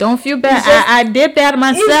English. Don't feel bad. I did that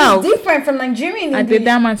myself. It's different from Nigerian English. I did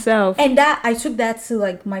that myself. And I took that to,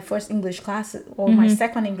 like, my first English class or my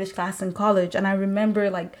second English class in college. And I remember,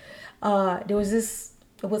 like, there was this,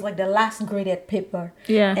 it was like the last graded paper.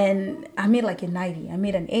 Yeah. And I made like a 90. I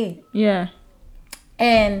made an A. Yeah.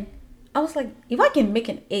 And I was like, if I can make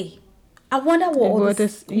an A, I wonder what all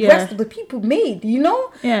this rest of the people made, you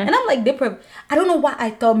know? Yeah. And I'm like, I don't know why I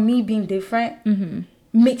thought me being different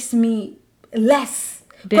makes me less.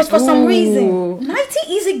 Because for some reason, 90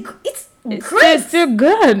 is it's great. It's still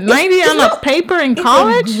good. 90 on a paper in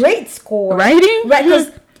college? It's a great score. Writing? Right, because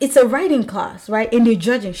it's a writing class, right? And they're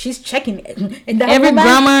judging. She's checking it. And every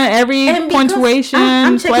grammar, every punctuation,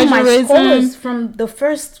 I'm checking my scores from the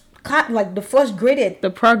first graded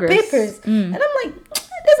papers. And I'm like,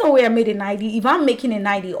 there's no way I made a 90. If I'm making a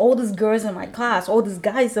 90, all these girls in my class, all these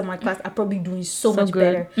guys in my class are probably doing so much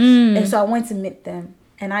better. And so I went to meet them,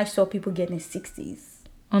 and I saw people getting 60s.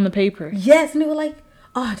 On the paper? Yes, and they were like,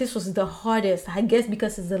 oh, this was the hardest. I guess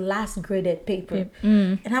because it's the last graded paper.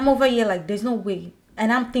 And I'm over here like, there's no way.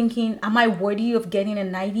 And I'm thinking, am I worthy of getting a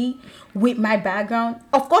 90 with my background?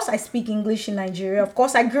 Of course, I speak English in Nigeria. Of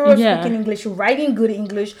course, I grew up speaking English, writing good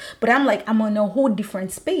English. But I'm like, I'm in a whole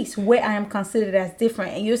different space where I am considered as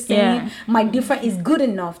different. And you're saying my different is good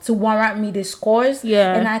enough to warrant me the scores.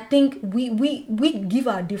 Yeah. And I think we give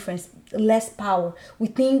our difference less power. We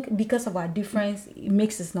think because of our difference, it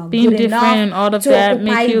makes us not being good different, enough all of that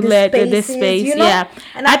make you let this space. You know? Yeah,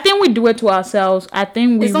 and I think we do it to ourselves. I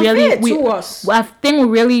think we really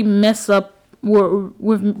mess up. We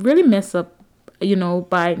really mess up, you know,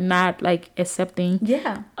 by not like accepting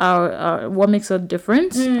our what makes a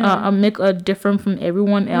difference, make a different from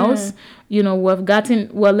everyone else. You know, we're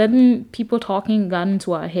letting people talking got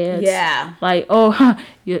into our heads. Yeah, like, oh,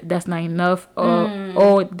 that's not enough.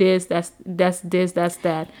 Oh, this, that's this, that's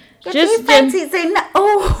that. Just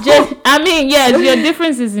I mean, yes, your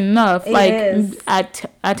difference is enough. I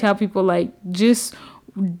tell people, like, just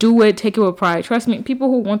do it, take it with pride. Trust me,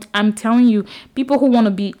 I'm telling you, people who want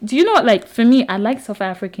to be, do you know what, like, for me, I like South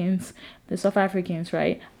Africans,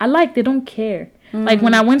 right? They don't care. Like,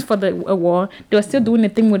 when I went for the award, they were still doing the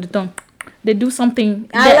thing with the tongue. They do something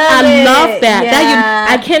I love that. Yeah.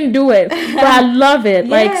 I can't do it, but I love it. Yes.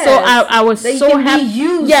 Like, so I was so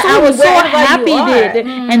happy. I was so happy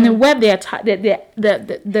and the web the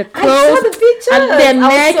clothes, I saw the pictures. Their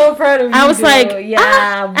neck. I was so proud of you. I was like,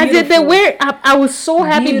 I was so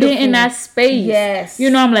happy being in that space. Yes, you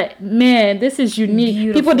know, I'm like, man, this is unique.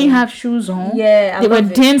 Beautiful. People didn't have shoes on. Yeah, they were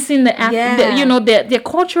dancing their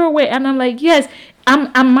cultural way, and I'm like, yes.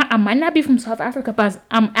 I might not be from South Africa, but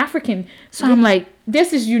I'm African. So I'm like,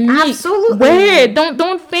 this is unique. Absolutely. Weird.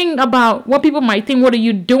 Don't think about what people might think. What are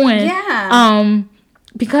you doing? Yeah.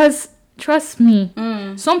 Because trust me,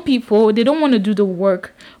 some people, they don't want to do the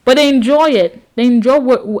work, but they enjoy it. They enjoy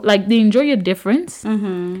they enjoy your difference.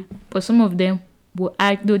 But some of them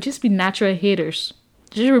they'll just be natural haters.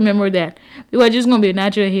 Just remember that. People are just going to be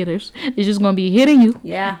natural haters. They're just going to be hitting you.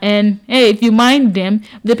 Yeah. And, hey, if you mind them,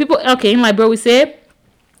 the people, okay, like bro, we said,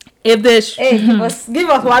 if there's... Hey, give us,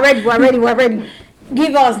 we're ready.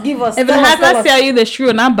 Give us. If the house not sell you, the screw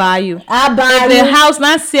and I buy you. I buy you. If the house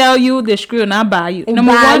not sell you, the screw and I buy you.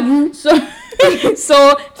 Number one, so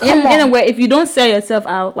in a way, if you don't sell yourself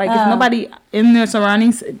out, like if nobody in their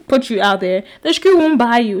surroundings put you out there, the screw won't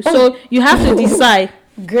buy you. So you have to decide.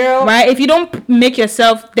 Girl, right? If you don't make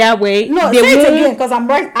yourself that way, no, say it again because I'm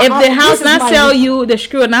right. If the house not sell you, the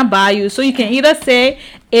screw will not buy you. So you can either say,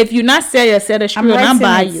 if you not sell yourself, the screw will not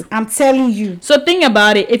buy you. I'm telling you. So think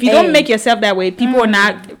about it. If you don't make yourself that way, people will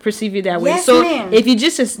not perceive you that way. So if you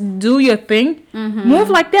just do your thing, move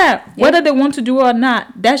like that. Yep. Whether they want to do it or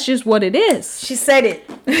not, that's just what it is. She said it.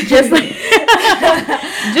 Just like,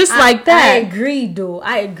 just like that. I agree, though.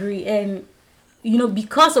 I agree. And, you know,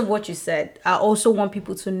 because of what you said, I also want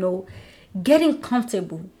people to know, getting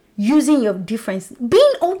comfortable, using your difference,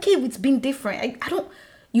 being okay with being different. I don't...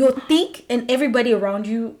 You're thick and everybody around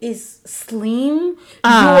you is slim.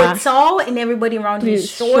 You're tall and everybody around you is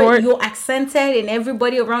short. You're accented and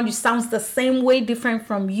everybody around you sounds the same way, different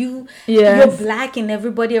from you. Yes. You're black and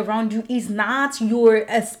everybody around you is not. You're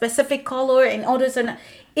a specific color and others are not.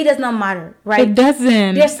 It does not matter, right? It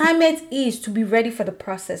doesn't. The assignment is to be ready for the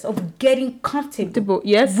process of getting comfortable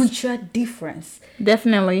with your difference.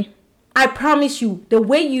 Definitely. I promise you, the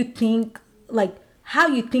way you think, like, how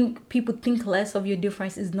you think people think less of your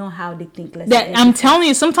difference is not how they think less. That I'm telling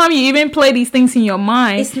you, sometimes you even play these things in your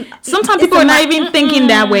mind. Sometimes people are not even thinking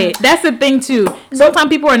that way. That's the thing too. Sometimes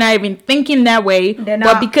people are not even thinking that way.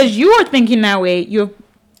 But because you are thinking that way, you've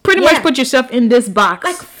pretty much put yourself in this box.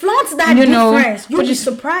 Like, flaunt that difference. You'll be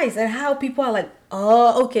surprised at how people are like,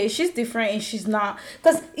 oh, okay, she's different and she's not.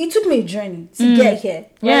 Because it took me a journey to get here.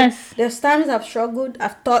 Right? Yes. There's times I've struggled.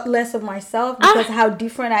 I've thought less of myself because of how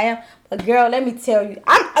different I am. But girl, let me tell you,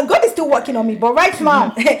 God is still working on me. But right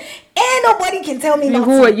now, ain't nobody can tell me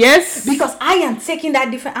nothing. Yes. Because I am taking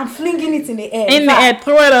that different. I'm flinging it in the air. In the air,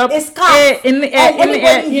 throw it up. It's caught. In the air. In the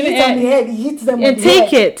air. On the head, it hits them and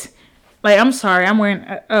take it. Like, I'm sorry, I'm wearing.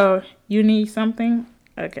 You need something?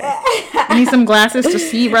 Okay. You need some glasses to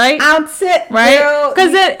see, right? Right?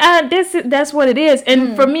 Because that's what it is.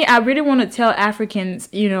 And for me, I really want to tell Africans,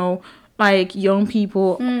 you know, like young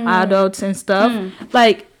people, adults and stuff,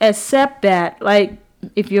 like, accept that. Like,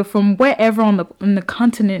 if you're from wherever on the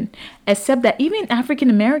continent, accept that. Even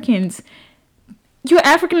African Americans, you're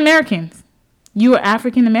African Americans. You are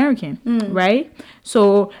African American, right?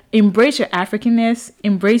 So embrace your Africanness,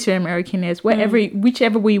 embrace your Americanness,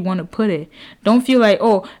 whichever way you want to put it. Don't feel like,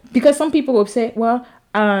 because some people will say, well,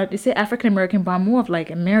 they say African American, but I'm more of like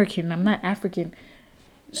American. I'm not African.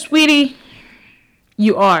 Sweetie,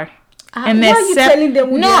 you are. And why are you telling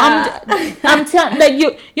them? No, I'm telling, like,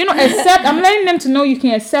 you know, accept. I'm letting them to know you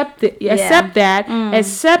can accept it. Accept that,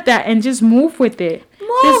 and just move with it.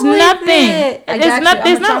 There's nothing. It's not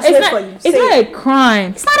a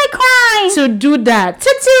crime. It's not a crime to do that.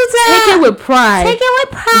 Take it with pride.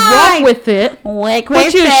 Walk with it.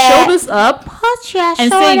 Put your shoulders up.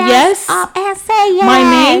 And say yes.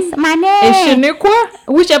 My name is Shaniqua.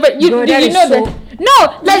 Whichever you know that.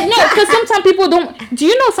 No, because sometimes people don't. Do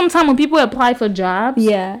you know sometimes when people apply for jobs?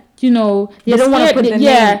 Yeah. You know, they don't want to put the name.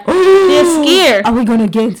 They're scared. Are we gonna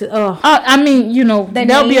get into? I mean, you know,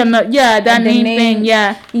 there'll be another. Yeah, that name thing.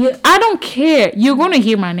 Yeah. I don't care. You're gonna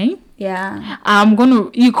hear my name. Yeah.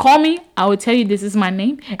 You call me, I will tell you this is my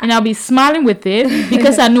name, and I'll be smiling with it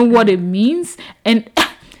because I know what it means. And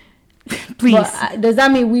please, does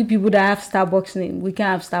that mean we people that have Starbucks name, we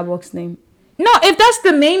can't have Starbucks name? No, if that's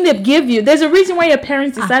the name they give you, there's a reason why your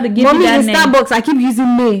parents decided to give you that name. Starbucks, I keep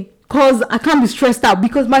using May because I can't be stressed out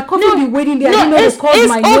because my coffee be waiting there. It's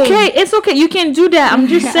okay. It's okay. You can do that. I'm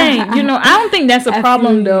just saying. You know, I don't think that's a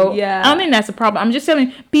problem though. Yeah. I don't think that's a problem. I'm just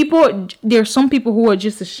telling people. There's some people who are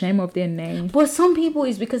just ashamed of their name. But some people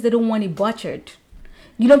is because they don't want it butchered.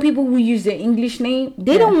 You know, people who use their English name,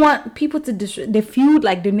 they don't want people to they feel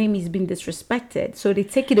like the name is being disrespected, so they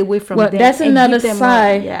take it away from them. That's another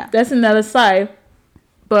side. That's another side.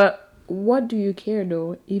 But what do you care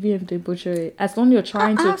though? Even if they butcher it, as long as you're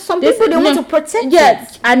trying to. Some people they want to protect it.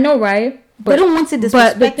 Yes, I know, right? But they don't want to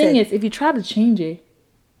disrespect it. But the thing is, if you try to change it,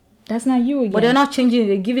 that's not you again. But they're not changing it.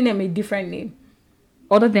 They're giving them a different name,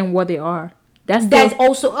 other than what they are. That's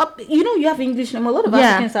also up. You know, you have English name. A lot of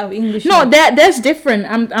Africans have English name. No, that's different.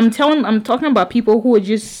 I'm talking about people who are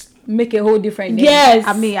just make a whole different name. Yes.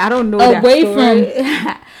 I mean, I don't know away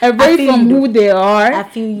from who they are. I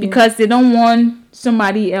feel you. Because they don't want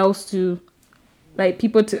somebody else to, like,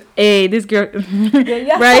 people to, hey, this girl,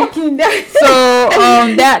 right? So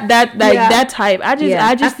that type.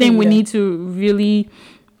 I just think we need to really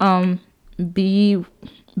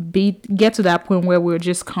get to that point where we're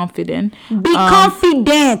just confident. Be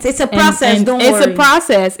confident. It's a process. And don't worry. It's a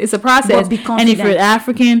process. And if you're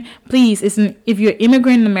African, please, if you're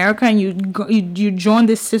immigrant in America and you join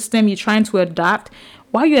this system, you're trying to adopt.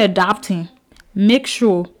 While you're adopting, make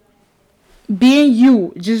sure being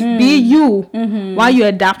you, just be you while you're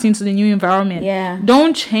adapting to the new environment. Yeah.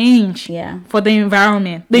 Don't change for the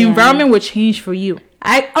environment. The environment will change for you.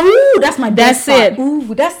 That's my best part.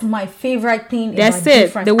 Ooh, that's my favorite thing. That's it.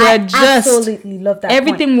 Difference. The word just. Absolutely love that.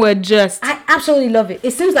 Everything will adjust. I absolutely love it. It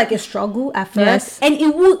seems like a struggle at first, and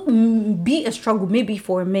it will be a struggle maybe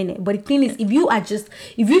for a minute. But the thing is, if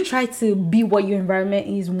you try to be what your environment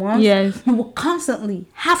is once, you will constantly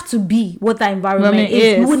have to be what that environment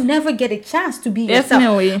is. You will never get a chance to be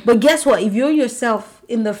yourself. But guess what? If you're yourself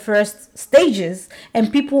in the first stages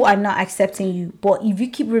and people are not accepting you, but if you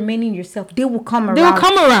keep remaining yourself, they will come around.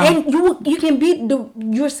 And you can be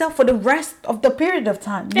yourself for the rest of the period of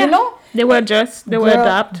time. You know, they will adjust, they will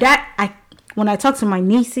adapt. When I talk to my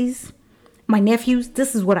nieces, my nephews,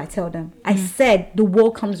 this is what I tell them. I said the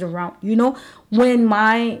world comes around. You know, when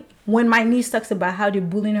my niece talks about how they're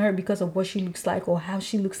bullying her because of what she looks like or how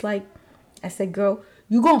she looks like, I said, girl,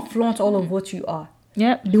 you're gonna flaunt all of what you are.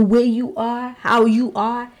 Yep. The way you are, how you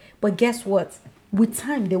are. But guess what? With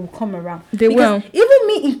time, they will come around. They will. Even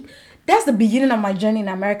me, that's the beginning of my journey in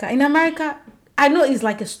America. In America, I know it's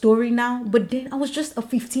like a story now, but then I was just a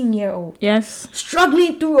 15-year-old. Yes.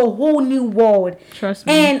 Struggling through a whole new world. Trust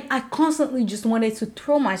me. And I constantly just wanted to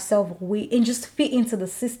throw myself away and just fit into the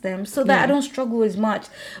system so that I don't struggle as much.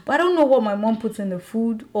 But I don't know what my mom puts in the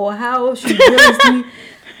food or how she raised me.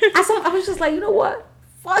 I was just like, you know what?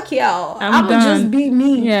 Fuck y'all. I'm gonna just be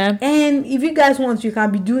me. Yeah. And if you guys want, you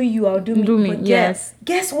can be doing you. I'll do me. But yes.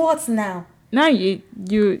 Guess what now? Now you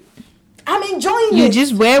I'm enjoying it. You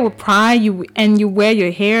just wear with pride. You wear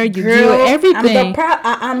your hair. You do everything.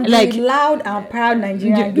 I'm like loud. I'm proud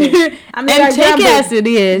Nigerian. And take it as it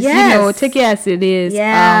is. Yes. You know, take it as it is.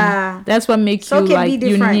 Yeah. That's what makes you like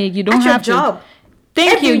unique. You don't have to. Job.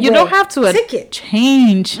 Thank you. You don't have to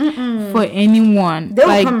change for anyone.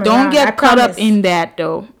 Don't get caught up in that,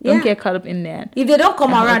 though. Don't get caught up in that. If they don't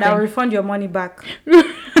come around, I'll refund your money back. You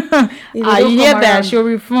hear that? She'll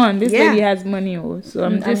refund. This lady has money, so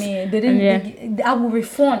I'm just. I will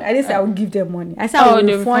refund. I didn't say I will give them money. I said I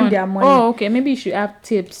will refund their money. Oh, okay. Maybe you should add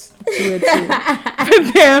tips to it too. For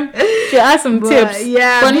them, to add some tips.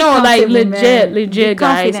 Yeah, but no, like legit,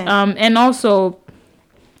 guys. And also,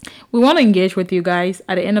 we want to engage with you guys.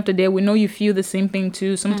 At the end of the day, we know you feel the same thing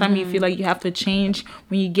too. Sometimes you feel like you have to change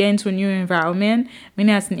when you get into a new environment. When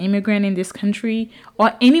as an immigrant in this country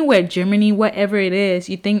or anywhere, Germany, whatever it is,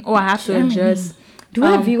 you think, I have to adjust. Do we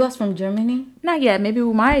have viewers from Germany? Not yet. Maybe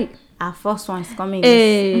we might. Our first one's coming.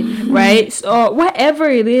 Right? So whatever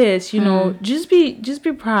it is, you know, just be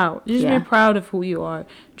proud. Just be proud of who you are.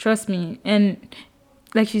 Trust me. And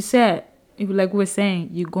like you said, like we're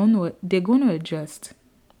saying, they're gonna adjust.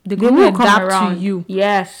 They're going to adapt to you.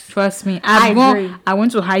 Yes. Trust me. I agree. I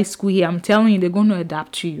went to high school here. I'm telling you, they're going to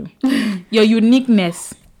adapt to you. Your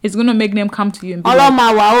uniqueness is going to make them come to you and be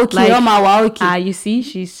you see,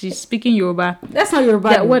 she's speaking Yoruba. That's not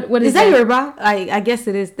Yoruba. What is that Yoruba? I guess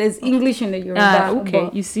it is. There's English in the Yoruba. Okay.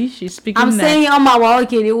 You see, she's speaking I'm saying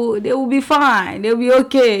they will be fine. They'll be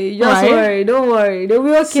okay. Just worry. Don't worry. They'll be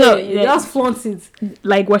okay. So, just flaunt it.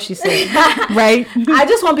 Like what she said. Right? I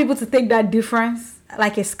just want people to take that difference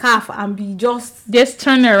like a scarf and be just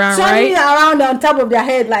turn it around, turning it around on top of their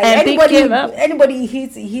head. Like anybody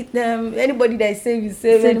hit them. Anybody that is safe is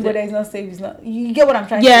safe. Anybody that is not safe is not. You get what I'm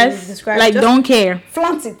trying to describe? Like just don't care.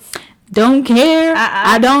 Flaunt it. Don't care.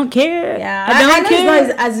 I don't care. Yeah, I don't care. It's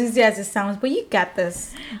not as easy as it sounds, but you got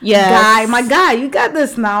this. Yeah, my guy, you got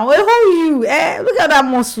this now. Who you? Look at that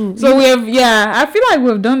muscle. So I feel like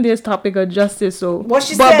we've done this topic of justice. So what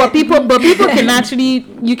she said. But people can actually,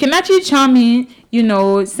 you can actually chime in. You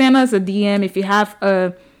know, send us a DM if you have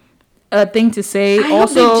a thing to say.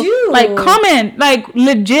 Also, like comment, like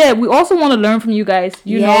legit. We also want to learn from you guys.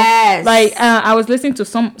 You know, like I was listening to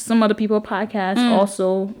some other people podcasts.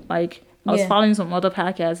 Also, like I was following some other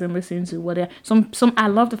podcasts and listening to what some. I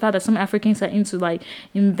love the fact that some Africans are into like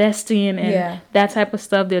investing and that type of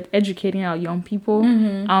stuff. They're educating our young people,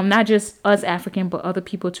 not just us African, but other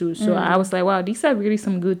people too. So I was like, wow, these are really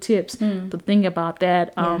some good tips to think about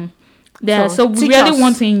that. So we really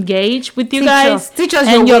want to engage with you guys. Teach us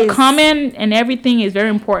and your ways. Comment and everything is very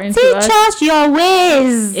important to us. Teach us your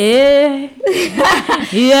ways.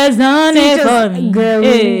 He has done it for me.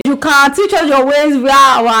 You can teach us your ways via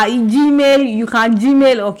our Gmail. You can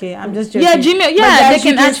Gmail. Okay, I'm just joking. Yeah, Gmail. Yeah, they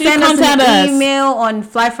can actually contact us. Email on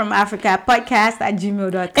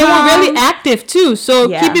flightfromafricapodcast@gmail.com. And we're really active too. So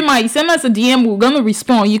keep in mind, you send us a DM, we're gonna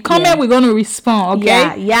respond. You comment, we're gonna respond.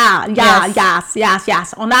 Okay. Yes.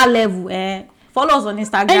 On that level. Follow us on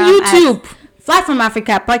Instagram and YouTube. Flight from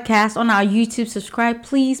Africa podcast on our YouTube. Subscribe,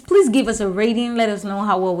 please give us a rating. Let us know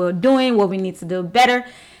how well we're doing, what we need to do better.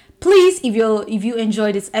 Please, if you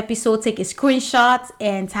enjoyed this episode, take a screenshot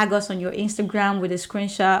and tag us on your Instagram with a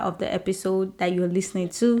screenshot of the episode that you're listening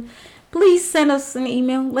to. Please send us an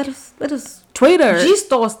email. Let us Twitter.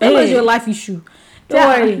 Gist us. Tell us your life issue. Don't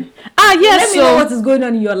worry. Yes. Let me know what is going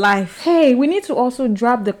on in your life. Hey, we need to also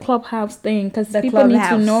drop the Clubhouse thing because people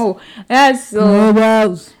Clubhouse. need to know. Yes.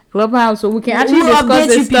 Clubhouse, so we can actually discuss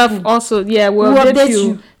this stuff people. Also. Yeah, we'll update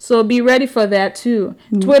you. So be ready for that too.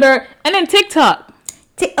 Twitter and then TikTok.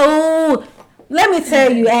 Let me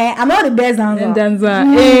tell you, I'm not the best dancer.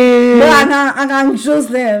 Hey. But I can choose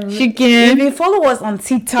them. She can. If you follow us on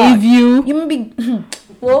TikTok, if you may be.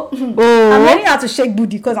 I'm learning how to shake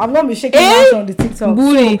booty because I'm not be shaking on the TikTok.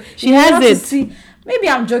 Booty, so she has it. Maybe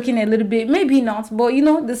I'm joking a little bit, maybe not, but you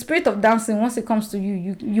know the spirit of dancing. Once it comes to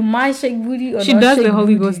you might shake booty or she not does shake the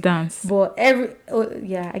Holy booty. Ghost dance. But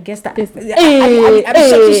I guess that. I'm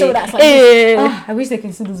shaking shoulders. Like I wish they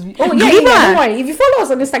can see this video. Oh yeah, don't worry. If you follow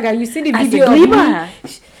us on Instagram, you see the video of me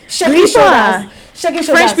shaking shoulders.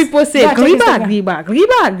 French people say gliba.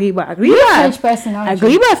 You're a French person, aren't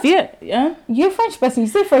you? Yeah. You're a French person. You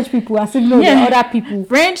say French people as if no, they're other people.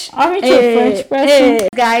 French. Aren't you a French person?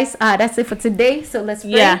 Guys, that's it for today. So let's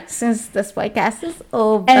pray since this podcast is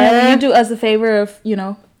over. And you do us a favor of,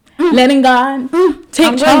 letting God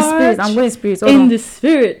take charge. I'm going spirit. In the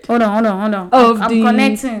spirit. Hold on. I'm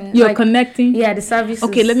connecting. You're connecting? Yeah, the service.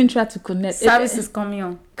 Okay, let me try to connect. Service is coming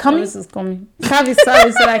on. Service is coming. Service so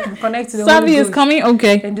I can connect to the Service is coming?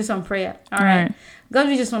 Okay. And do some prayer. All right. God,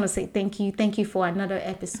 we just want to say thank you. Thank you for another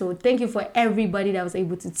episode. Thank you for everybody that was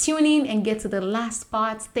able to tune in and get to the last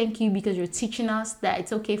part. Thank you because you're teaching us that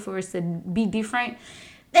it's okay for us to be different.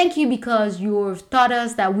 Thank you because you've taught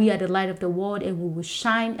us that we are the light of the world and we will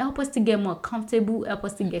shine. Help us to get more comfortable. Help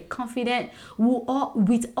us to get confident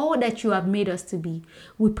with all that you have made us to be.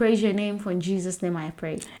 We praise your name. For in Jesus' name I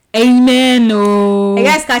pray. Amen. Oh. You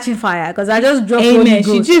guys catching fire because I just dropped Amen. Holy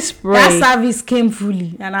Ghost. She just prayed. That service came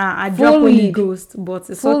fully and I dropped Holy Ghost. But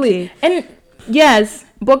it's okay. And yes.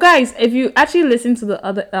 But guys, if you actually listen to the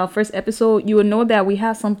other first episode, you will know that we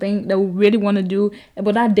have something that we really want to do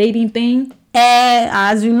about that dating thing.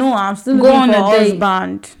 As you know, I'm still looking for a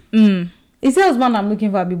husband. Is it husband I'm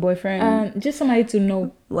looking for a boyfriend? Just somebody to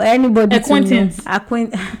know. Well, anybody acquaintance.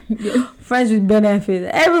 Friends with benefits.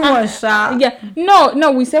 Everyone shout. Yeah.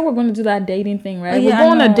 No, we said we're going to do that dating thing, right? We're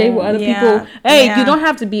going on a date with other people. Hey, you don't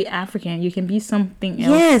have to be African. You can be something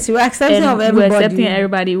else. Yes, we're accepting of everybody. We're accepting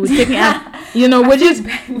everybody. We're taking we're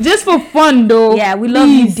just for fun though. Yeah, we love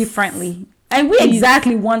you differently. And we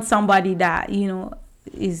exactly want somebody that,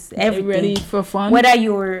 is everything. Ready for fun. Whether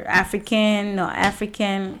you're African or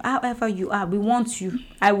African, however you are, we want you.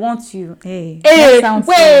 I want you. Hey, I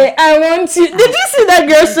want you. Did you see that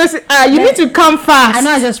girl? You need to come fast. I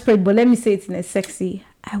know I just prayed, but let me say it in a sexy.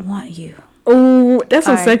 I want you. Oh, that's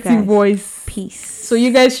a sexy guys. Voice. Peace. So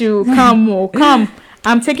you guys should come.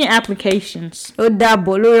 I'm taking applications. Oh, that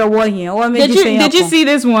Did you see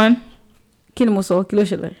this one? Kilo.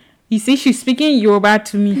 You see, she's speaking Yoruba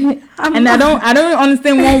to me, and I don't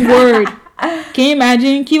understand one word. Can you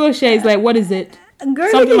imagine? Kilo share is like, what is it? Girl,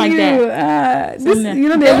 something like that. The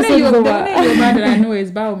only Yoruba that I know is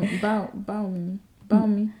bow me.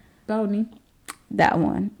 That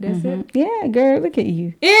one. That's it. Yeah, girl, look at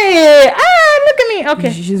you. Yeah. Look at me.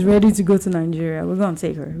 Okay. She's ready to go to Nigeria. We're gonna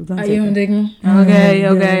take her. Are you gonna take me? Okay. Yeah.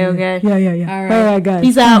 All right, guys.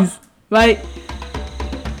 Peace out. Bye.